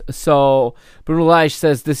opponents. So Bruno Lage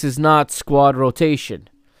says this is not squad rotation.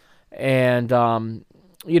 And,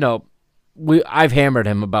 I've hammered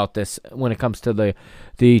him about this when it comes to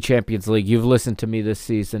the Champions League. You've listened to me this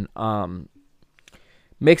season.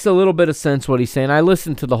 Makes a little bit of sense what he's saying. I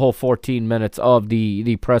listened to the whole 14 minutes of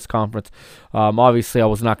the press conference. Obviously, I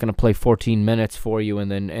was not going to play 14 minutes for you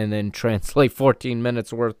and then translate 14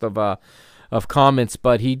 minutes worth of comments.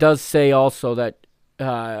 But he does say also that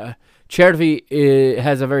Chervi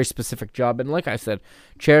has a very specific job, and like I said,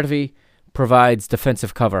 Chervi provides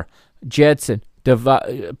defensive cover. Jedson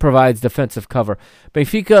provides defensive cover.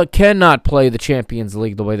 Benfica cannot play the Champions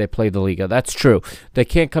League the way they play the Liga. That's true. They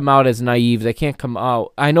can't come out as naive. They can't come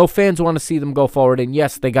out. I know fans want to see them go forward, and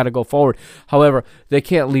yes, they got to go forward. However, they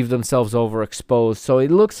can't leave themselves overexposed. So it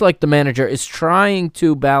looks like the manager is trying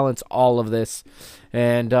to balance all of this.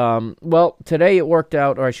 And, today it worked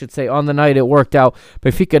out, or I should say on the night it worked out.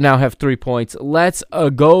 Benfica now have 3 points. Let's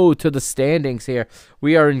go to the standings here.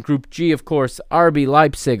 We are in Group G, of course. RB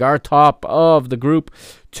Leipzig, our top of the group.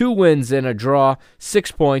 2 wins and a draw,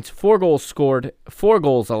 6 points, 4 goals scored, 4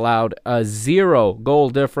 goals allowed, a 0 goal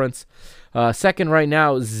difference. Second right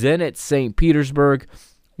now, Zenit St. Petersburg.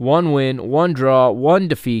 1 win, 1 draw, 1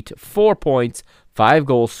 defeat, 4 points, 5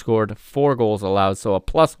 goals scored, 4 goals allowed, so a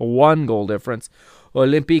plus 1 goal difference.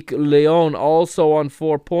 Olympique Lyon also on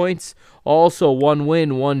 4 points. Also 1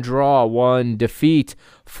 win, 1 draw, 1 defeat,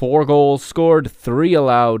 4 goals scored, 3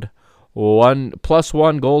 allowed, 1 plus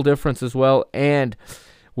 1 goal difference as well. And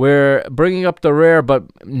we're bringing up the rear, but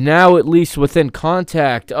now at least within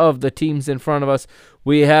contact of the teams in front of us,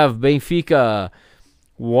 we have Benfica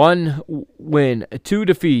 1 win, 2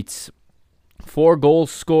 defeats, 4 goals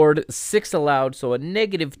scored, 6 allowed, so a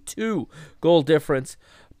 -2 goal difference.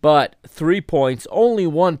 But 3 points, only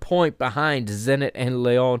 1 point behind Zenit and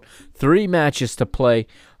Lyon. 3 matches to play.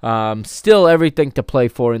 Still everything to play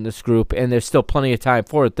for in this group, and there's still plenty of time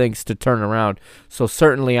for things to turn around. So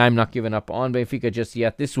certainly I'm not giving up on Benfica just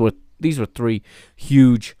yet. These were 3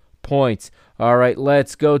 huge points. All right,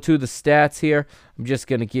 let's go to the stats here. I'm just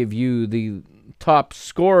going to give you the top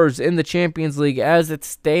scorers in the Champions League as it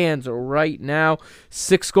stands right now.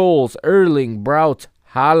 6 goals, Erling Braut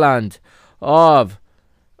Haaland of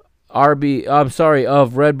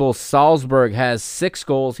Red Bull Salzburg has 6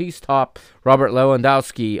 goals. He's top. Robert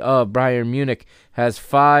Lewandowski of Bayern Munich has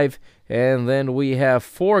 5. And then we have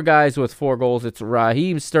 4 guys with 4 goals. It's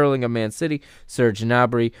Raheem Sterling of Man City, Serge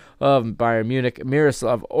Gnabry of Bayern Munich,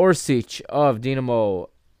 Miroslav Orsic of Dinamo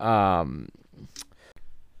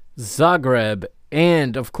Zagreb,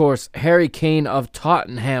 And, of course, Harry Kane of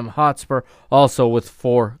Tottenham Hotspur, also with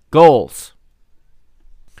 4 goals.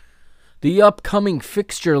 The upcoming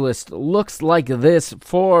fixture list looks like this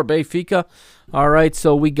for Benfica. All right,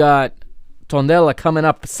 so we got Tondela coming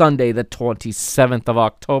up Sunday, the 27th of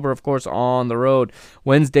October, of course, on the road.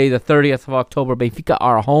 Wednesday, the 30th of October, Benfica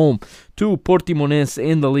are home to Portimonense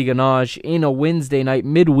in the Liga NOS in a Wednesday night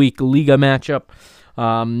midweek Liga matchup.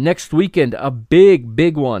 Next weekend, a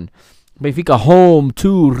big one. Benfica home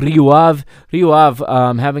to Rio Ave. Rio Ave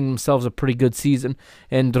having themselves a pretty good season.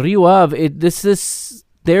 And Rio Ave,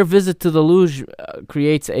 their visit to the Luge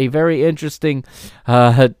creates a very interesting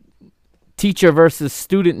teacher versus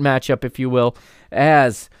student matchup, if you will,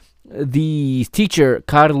 as the teacher,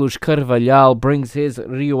 Carlos Carvalhal, brings his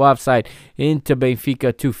Rio Ave side into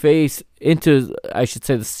Benfica to face, the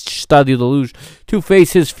Estádio da Luz, to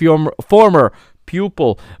face his former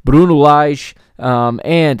pupil, Bruno Lage,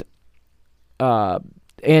 and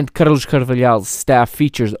Carlos Carvalhal's staff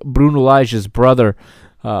features Bruno Lage's brother,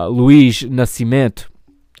 Luís Nascimento.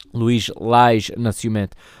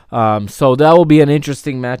 So that will be an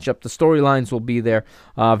interesting matchup. The storylines will be there.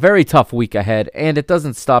 Very tough week ahead. And it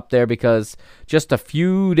doesn't stop there, because just a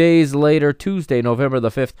few days later, Tuesday, November the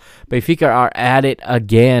 5th, Benfica are at it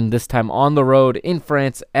again, this time on the road in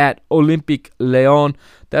France at Olympique Lyon.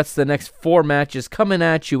 That's the next 4 matches coming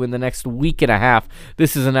at you in the next week and a half.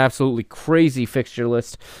 This is an absolutely crazy fixture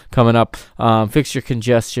list coming up. Fixture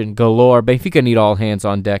congestion galore. Benfica need all hands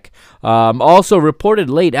on deck. Also reported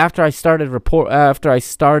late after I started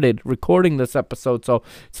recording this episode, so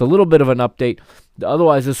it's a little bit of an update.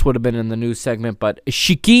 Otherwise, this would have been in the news segment, but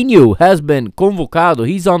Chiquinho has been convocado.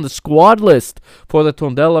 He's on the squad list for the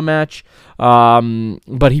Tondela match,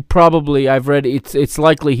 but he probably, I've read, it's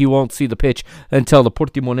likely he won't see the pitch until the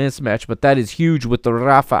Portimonense match, but that is huge with the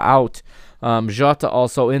Rafa out. Jota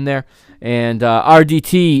also in there, and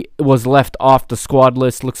RDT was left off the squad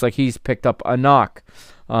list. Looks like he's picked up a knock.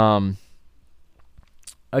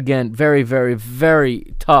 Again, very, very,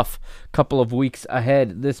 very tough couple of weeks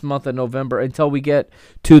ahead this month of November until we get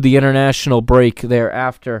to the international break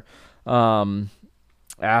thereafter. After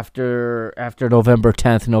November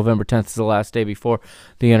 10th. November 10th is the last day before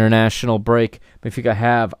the international break. Benfica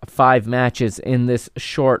have 5 matches in this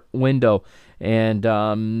short window, and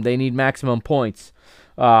they need maximum points.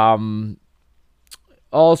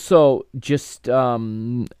 Also, just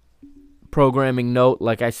programming note,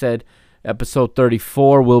 like I said, Episode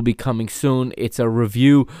 34 will be coming soon. It's a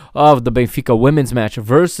review of the Benfica women's match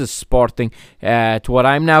versus Sporting at what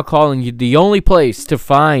I'm now calling the only place to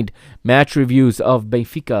find match reviews of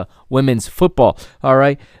Benfica women's football. All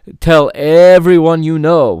right, tell everyone you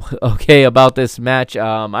know, okay, about this match.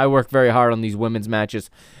 I work very hard on these women's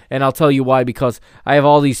matches, and I'll tell you why, because I have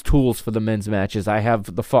all these tools for the men's matches. I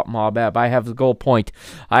have the FOTMob app. I have the Goal Point.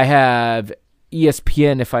 I have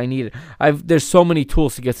ESPN if I need it. There's so many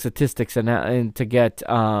tools to get statistics and to get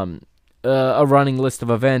a running list of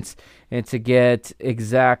events and to get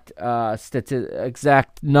exact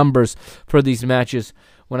numbers for these matches.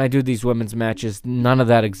 When I do these women's matches, none of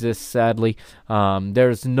that exists, sadly.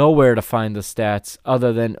 There's nowhere to find the stats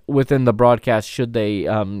other than within the broadcast. Should they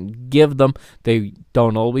give them, they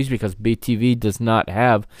don't always, because BTV does not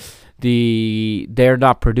have they're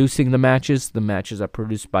not producing the matches. The matches are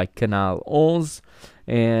produced by Canal 11,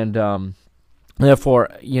 and therefore,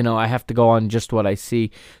 I have to go on just what I see.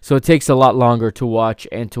 So it takes a lot longer to watch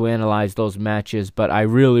and to analyze those matches, but I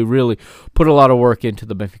really, really put a lot of work into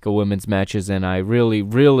the Benfica women's matches, and I really,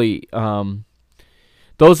 really,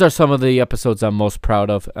 those are some of the episodes I'm most proud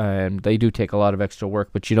of, and they do take a lot of extra work,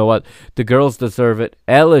 but you know what? The girls deserve it.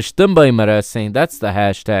 Elas também merecem. That's the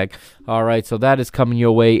hashtag. All right, so that is coming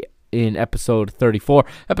your way in episode 34.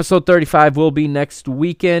 Episode 35 will be next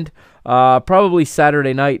weekend, probably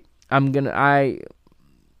Saturday night. I'm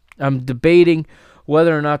debating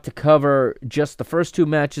whether or not to cover just the first 2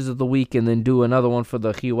 matches of the week and then do another one for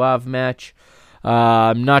the Rio Ave match.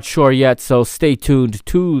 I'm not sure yet, so stay tuned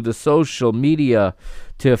to the social media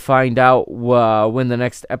to find out when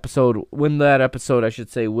that episode, I should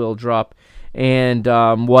say, will drop, and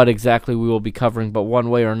what exactly we will be covering. But one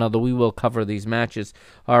way or another, we will cover these matches.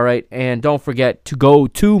 All right, and don't forget to go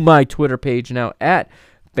to my Twitter page now at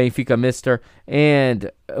Benfica Mister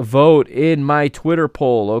and vote in my Twitter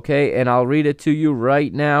poll, okay? And I'll read it to you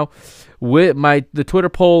right now. The Twitter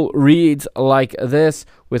poll reads like this: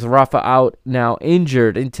 with Rafa out, now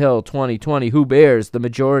injured until 2020, who bears the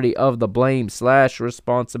majority of the blame /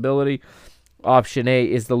 responsibility? Option A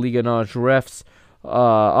is the Liga NOS refs.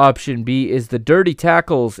 Option B is the dirty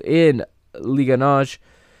tackles in Liga NOS.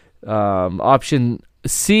 Option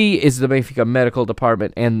C is the Benfica medical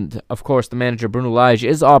department, and of course the manager Bruno Lage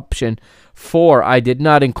is option 4. I did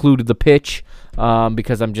not include the pitch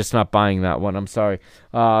because I'm just not buying that one. I'm sorry.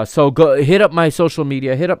 So go hit up my social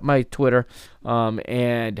media, hit up my Twitter,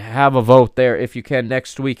 and have a vote there if you can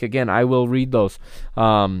next week. Again, I will read those.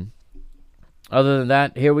 Other than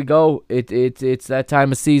that, here we go. It's that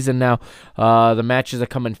time of season now. The matches are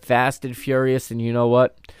coming fast and furious, and you know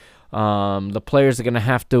what? The players are going to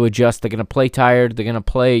have to adjust. They're going to play tired. They're going to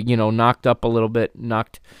play, knocked up a little bit.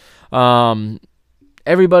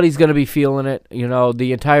 Everybody's going to be feeling it.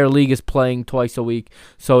 The entire league is playing twice a week,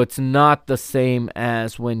 so it's not the same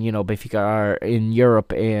as when, Benfica are in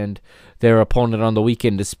Europe and their opponent on the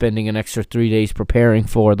weekend is spending an extra 3 days preparing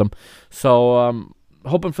for them. So,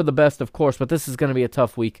 hoping for the best, of course, but this is going to be a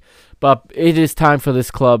tough week. But it is time for this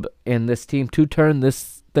club and this team to turn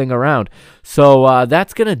this thing around. So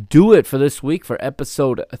that's going to do it for this week for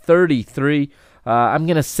episode 33. I'm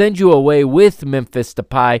going to send you away with Memphis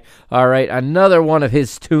Depay. All right, another one of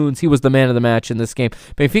his tunes. He was the man of the match in this game.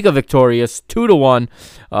 Benfica victorious 2-1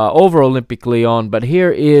 over Olympique Lyon. But here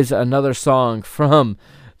is another song from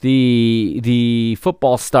the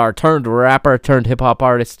football star turned rapper turned hip-hop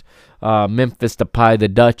artist, Memphis Depay, the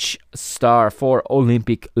Dutch star for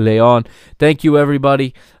Olympique Lyon. Thank you,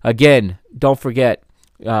 everybody. Again, don't forget,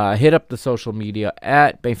 hit up the social media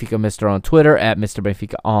at Benfica Mister on Twitter, at Mr.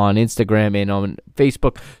 Benfica on Instagram, and on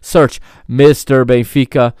Facebook. Search Mr.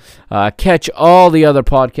 Benfica. Catch all the other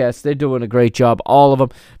podcasts. They're doing a great job, all of them.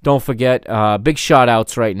 Don't forget, big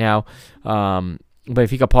shout-outs right now.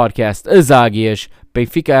 Benfica Podcast, Azagias,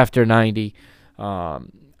 Benfica After 90.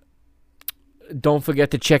 Don't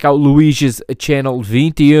forget to check out Luigi's channel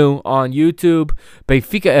 21 on YouTube.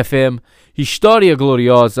 Benfica FM, História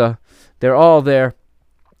Gloriosa. They're all there.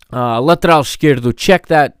 Lateral Esquerdo,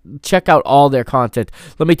 check out all their content.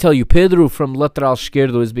 Let me tell you, Pedro from Lateral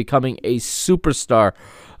Esquerdo is becoming a superstar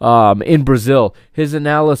in Brazil. His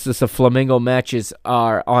analysis of Flamengo matches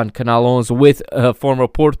are on Canal 11 with former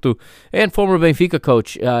Porto and former Benfica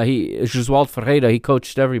coach, Josualdo Ferreira. He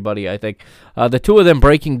coached everybody, I think. The two of them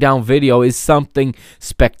breaking down video is something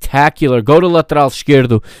spectacular. Go to Lateral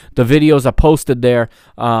Esquerdo. The videos are posted there,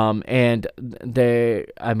 and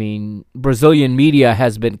Brazilian media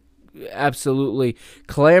has been absolutely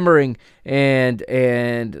clamoring, and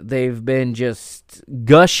they've been just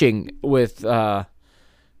gushing with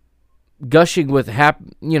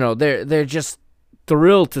they're just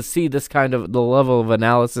thrilled to see this kind of the level of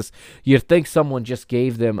analysis. You'd think someone just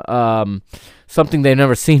gave them something they've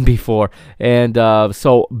never seen before. And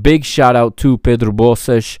so big shout out to Pedro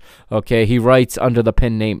Bosses. Okay, he writes under the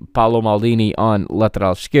pen name Paulo Maldini on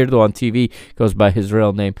Lateral Esquerdo on TV, goes by his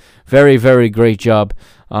real name. Very, very great job.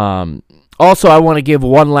 Also, I want to give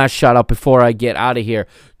one last shout out before I get out of here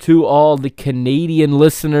to all the Canadian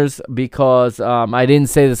listeners, because I didn't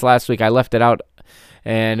say this last week. I left it out,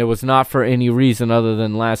 and it was not for any reason other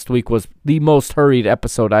than last week was the most hurried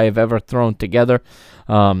episode I have ever thrown together.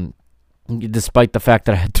 Despite the fact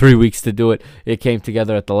that I had 3 weeks to do it, it came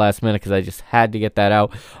together at the last minute because I just had to get that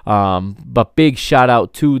out. But big shout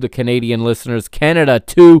out to the Canadian listeners. Canada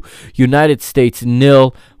 2, United States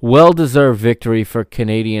 0. Well-deserved victory for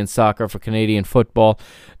Canadian soccer, for Canadian football.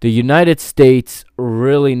 The United States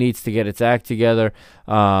really needs to get its act together.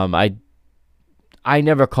 I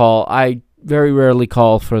very rarely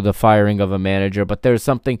call for the firing of a manager, but there's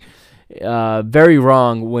something very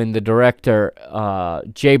wrong when the director,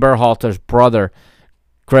 Jay Berhalter's brother,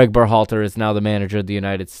 Greg Berhalter, is now the manager of the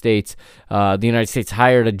United States. The United States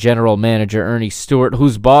hired a general manager, Ernie Stewart,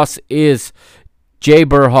 whose boss is Jay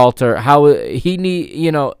Berhalter.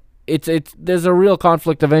 There's a real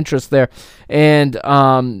conflict of interest there, and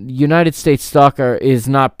United States soccer is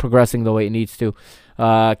not progressing the way it needs to.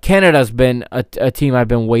 Canada's been a team I've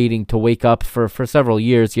been waiting to wake up for several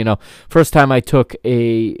years. First time I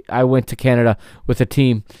went to Canada with a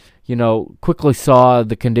team, quickly saw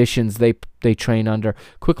the conditions they train under,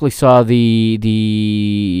 quickly saw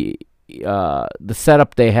the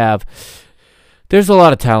setup they have. There's a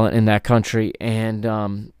lot of talent in that country, and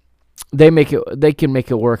they can make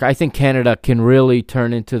it work. I think Canada can really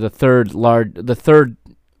turn into the third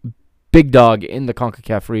big dog in the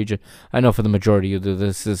CONCACAF region. I know for the majority of you,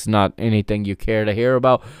 this is not anything you care to hear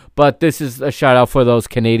about, but this is a shout out for those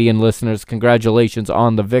Canadian listeners. Congratulations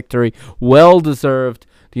on the victory. Well deserved.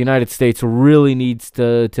 The United States really needs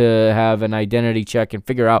to have an identity check and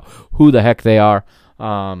figure out who the heck they are.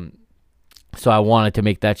 So I wanted to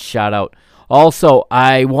make that shout out. Also,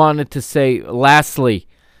 I wanted to say lastly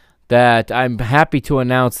that I'm happy to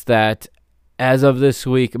announce that as of this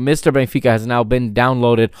week, Mr. Benfica has now been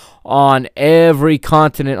downloaded on every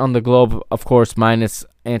continent on the globe, of course, minus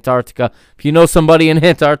Antarctica. If you know somebody in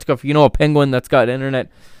Antarctica, if you know a penguin that's got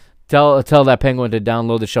internet, tell that penguin to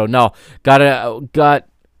download the show. No, got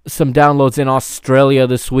some downloads in Australia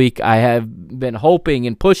this week. I have been hoping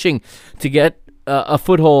and pushing to get a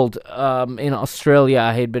foothold in Australia.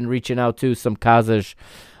 I had been reaching out to some Kazakh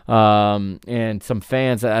and some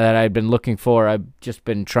fans that I've been looking for. I've just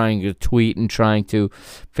been trying to tweet and trying to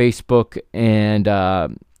Facebook and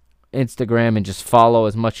Instagram and just follow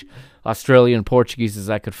as much Australian Portuguese as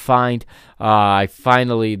I could find. I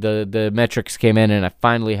finally, the metrics came in, and I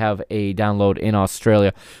finally have a download in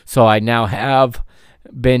Australia. So I now have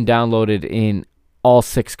been downloaded in all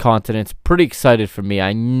 6 continents. Pretty excited for me.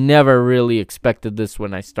 I never really expected this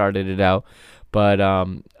when I started it out. But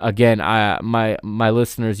again, my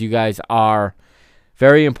listeners, you guys are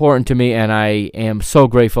very important to me, and I am so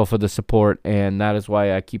grateful for the support, and that is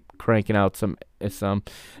why I keep cranking out some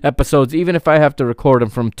episodes, even if I have to record them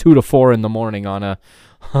from 2 to 4 in the morning on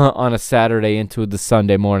a Saturday into the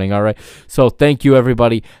Sunday morning. All right. So thank you,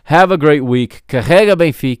 everybody. Have a great week. Carrega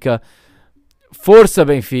Benfica. Força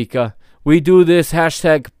Benfica. We do this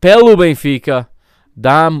hashtag Pelo Benfica.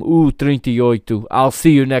 Dam o 38. I'll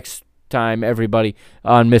see you next time, everybody,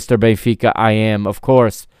 on Mr. Benfica. I am, of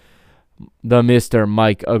course, the Mr.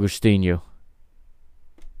 Mike Agostinho.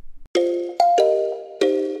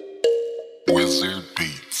 Wizard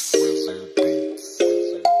Beats.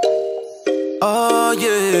 Oh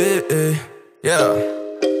yeah.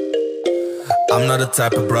 I'm not the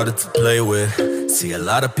type of brother to play with. See a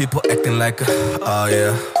lot of people acting like oh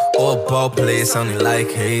yeah. All ball players sounding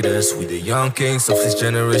like haters. We the young kings of this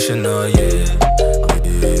generation, oh yeah.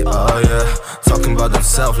 Oh yeah, talking about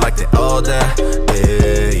themselves like they all that.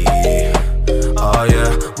 Yeah. Oh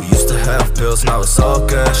yeah, we used to have pills, now it's all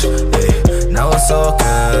cash. Yeah. Now it's all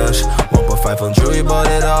cash. 1.5 on jewelry, bought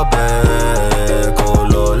it all back. Oh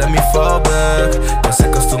Lord, let me fall back. Got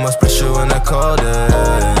seconds too much pressure when I call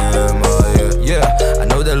them. Oh yeah, I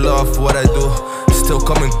know they love what I do. Still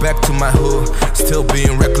coming back to my hood. Still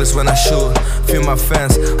being reckless when I shoot. Feel my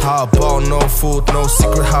fans, how I ball, no food, no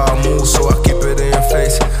secret how I move. So I keep it in your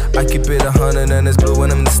face. I keep it 100 and it's blue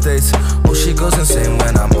when I'm in the States. Oh, she goes insane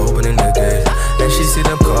when I'm opening the gate. And she see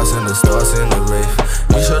them cars and the stars in the rave.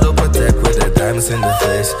 We sure to protect with the diamonds in the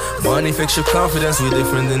face. Money fix your confidence, we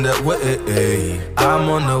different in that way. I'm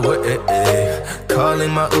on the way.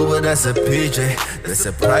 Calling my Uber, that's a PJ. That's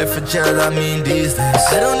a private jet, I mean these days.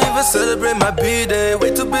 I don't even celebrate my B-day.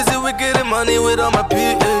 Way too busy with getting money with all my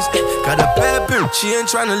PAs. Got a bad bitch, she ain't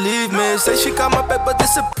tryna leave me. Say she got my back but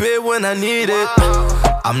disappear when I need it.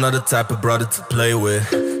 I'm not the type of brother to play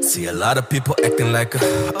with. See a lot of people acting like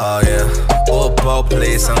oh yeah. All ball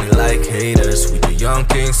players sounding like haters. We the young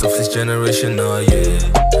kings of this generation, oh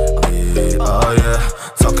yeah. Oh yeah,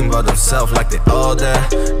 talking about themselves like they all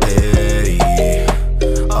that. Yeah.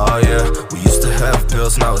 Oh yeah, we used to have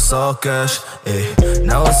pills, now it's all cash.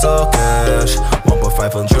 Now it's all cash.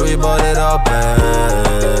 1.5 on jewelry, bought it all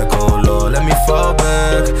back. Oh Lord, let me fall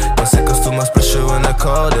back. Got seconds too much pressure when I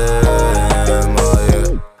call them. Oh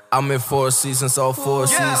yeah, I'm in 4 seasons, all 4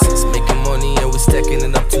 seasons. Making money and we stacking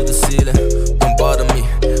it up to the ceiling. Don't bother me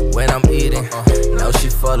when I'm eating. Now she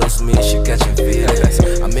follows me, she catching feelings.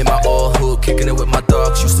 I'm in my old hood, kicking it with my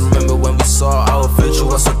dogs. Used to remember when we saw our future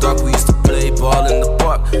was so dark. We used to play ball in the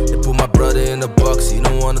park. They put my brother in the box. He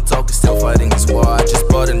don't wanna talk, he's still fighting his war. I just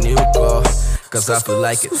bought a new car, cause I feel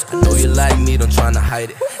like it. I know you like me, don't tryna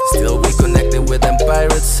hide it. Still we connected with them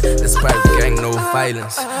pirates. This pirate gang, no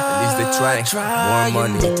violence. At least they try. More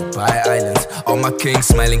money to buy islands. All my kings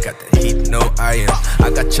smiling, got the heat, no iron.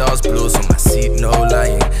 I got Charles Blues on my seat, no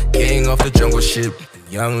lying. King of the jungle ship,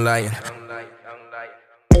 young lion.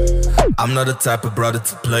 I'm not the type of brother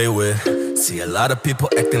to play with. See a lot of people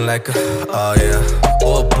acting like oh yeah.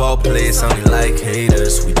 All ball players sounding like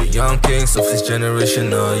haters. We the young kings of this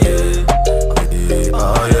generation, oh yeah.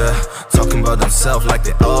 Oh yeah, talking about themselves like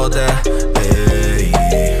they all that.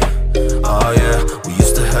 Oh yeah, we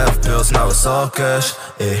used to have pills, now it's all cash.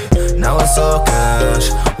 Now it's all cash.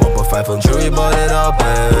 1.5 on jewelry, bought it all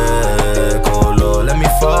back. Oh Lord, let me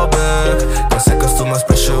fall back. Got seconds too much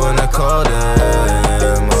pressure when I call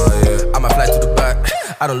them. Oh yeah, I might fly to the back.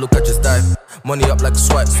 I don't look, I just dive. Money up like a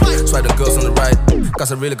swipe. Swipe the girls on the right.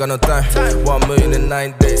 Cause I really got no time. 1 million in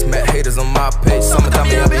 9 days. Met haters on my page. Summertime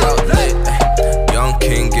me, I be out late. Young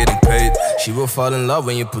king getting paid. She will fall in love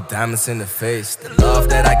when you put diamonds in the face. The love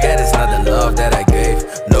that I get is not the love that I gave.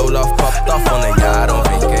 No love popped off on a yacht on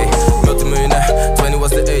vacay. Multi-millionaire, 20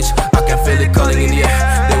 was the age. I can feel it calling in the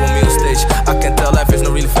air. They want me on stage. I can tell life is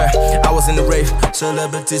not really fair. I was in the rave.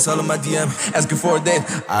 celebrities all on my DM, asking for a date.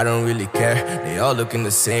 I don't really care, they all looking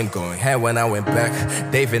the same. Going hand when I went back,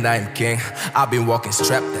 David, I am king. I've been walking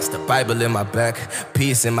strapped, that's the Bible in my back.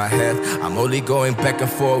 Peace in my head, I'm only going back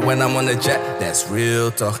and forth when I'm on the jet. That's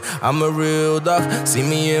real talk, I'm a real dog. See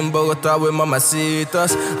me in Bogota with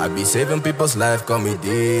mamacitas. I be saving people's life, call me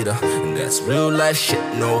Dita. And that's real life shit,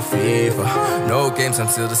 no fever. No games, I'm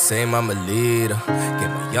still the same, I'm a leader. Get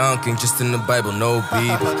my young king just in the Bible, no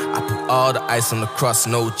Bieber. I put all the ice on the cross,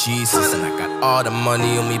 no Jesus. And I got all the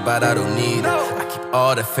money on me, but I don't need it. I keep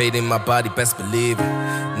all the faith in my body, best believe it.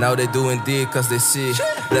 Now they do indeed, cause they see.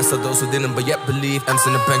 Blessed are those who didn't but yet believe. M's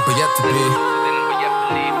in the bank but yet to be. Didn't but yet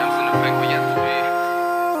believe, M's in the bank but yet to be.